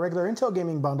 We have our regular Intel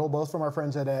gaming bundle, both from our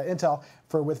friends at Intel,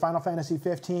 with Final Fantasy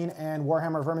 15 and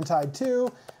Warhammer Vermintide 2.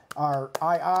 Our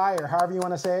II, or however you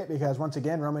want to say it, because once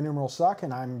again, Roman numerals suck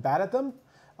and I'm bad at them.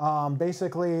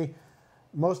 Basically,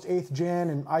 most 8th gen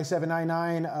and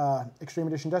i7-99 Extreme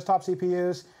Edition desktop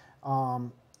CPUs.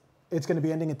 It's going to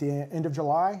be ending at the end of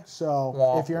July.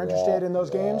 So if you're interested in those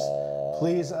games,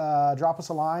 please drop us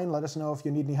a line. Let us know if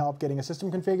you need any help getting a system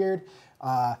configured.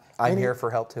 I'm here for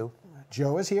help too.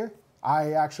 Joe is here.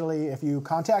 I actually, if you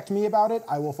contact me about it,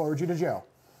 I will forward you to Joe.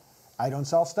 I don't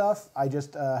sell stuff. I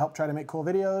just help try to make cool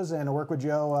videos and work with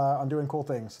Joe on doing cool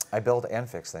things. I build and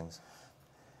fix things.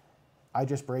 I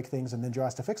just break things and then Joe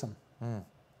has to fix them.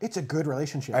 It's a good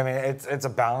relationship. I mean, it's a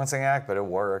balancing act, but it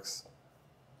works.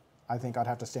 I think I'd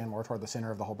have to stand more toward the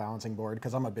center of the whole balancing board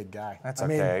because I'm a big guy. That's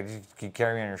okay. You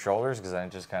carry me on your shoulders because then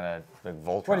it just kind of big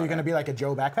Voltron. What, are you going to be like a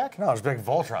Joe backpack? No, it's big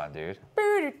Voltron, dude.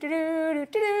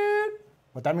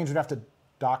 But that means we'd have to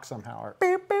dock somehow. Or...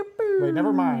 Wait,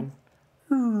 never mind.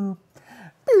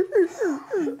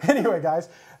 Anyway, guys,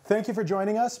 thank you for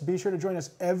joining us. Be sure to join us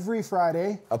every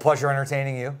Friday. A pleasure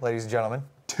entertaining you, ladies and gentlemen.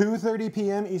 2:30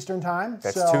 p.m. Eastern Time.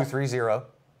 That's 230.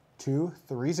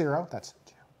 230. That's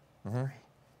 230.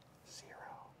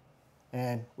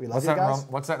 And we love you guys.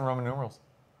 What's that in Roman numerals?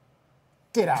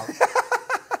 Get out.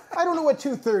 I don't know what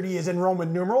 230 is in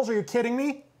Roman numerals. Are you kidding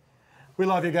me? We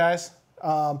love you guys.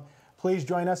 Please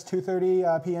join us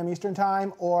 2:30 p.m. Eastern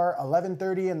Time or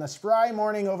 11:30 in the spry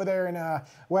morning over there in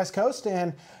West Coast.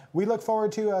 And we look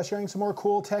forward to sharing some more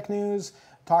cool tech news,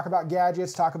 talk about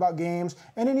gadgets, talk about games,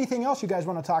 and anything else you guys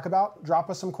want to talk about. Drop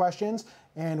us some questions,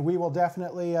 and we will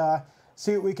definitely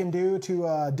see what we can do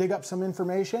to dig up some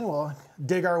information. We'll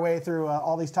dig our way through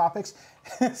all these topics.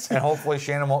 And hopefully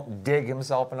Shannon won't dig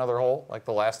himself another hole like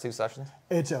the last 2 sessions.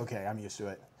 It's okay. I'm used to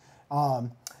it.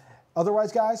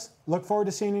 Otherwise, guys, look forward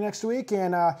to seeing you next week,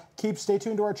 and stay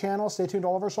tuned to our channel, stay tuned to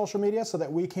all of our social media so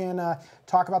that we can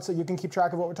talk about, so you can keep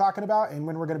track of what we're talking about and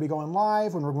when we're going to be going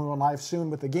live, when we're going live soon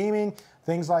with the gaming,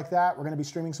 things like that. We're going to be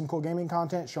streaming some cool gaming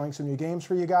content, showing some new games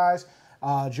for you guys.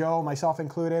 Joe, myself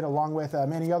included, along with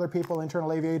many other people, internal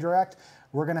AVADirect.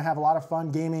 We're going to have a lot of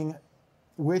fun gaming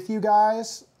with you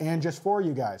guys and just for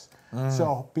you guys.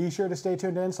 So be sure to stay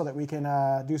tuned in so that we can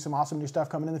do some awesome new stuff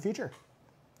coming in the future.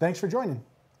 Thanks for joining.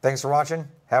 Thanks for watching.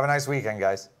 Have a nice weekend,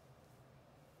 guys.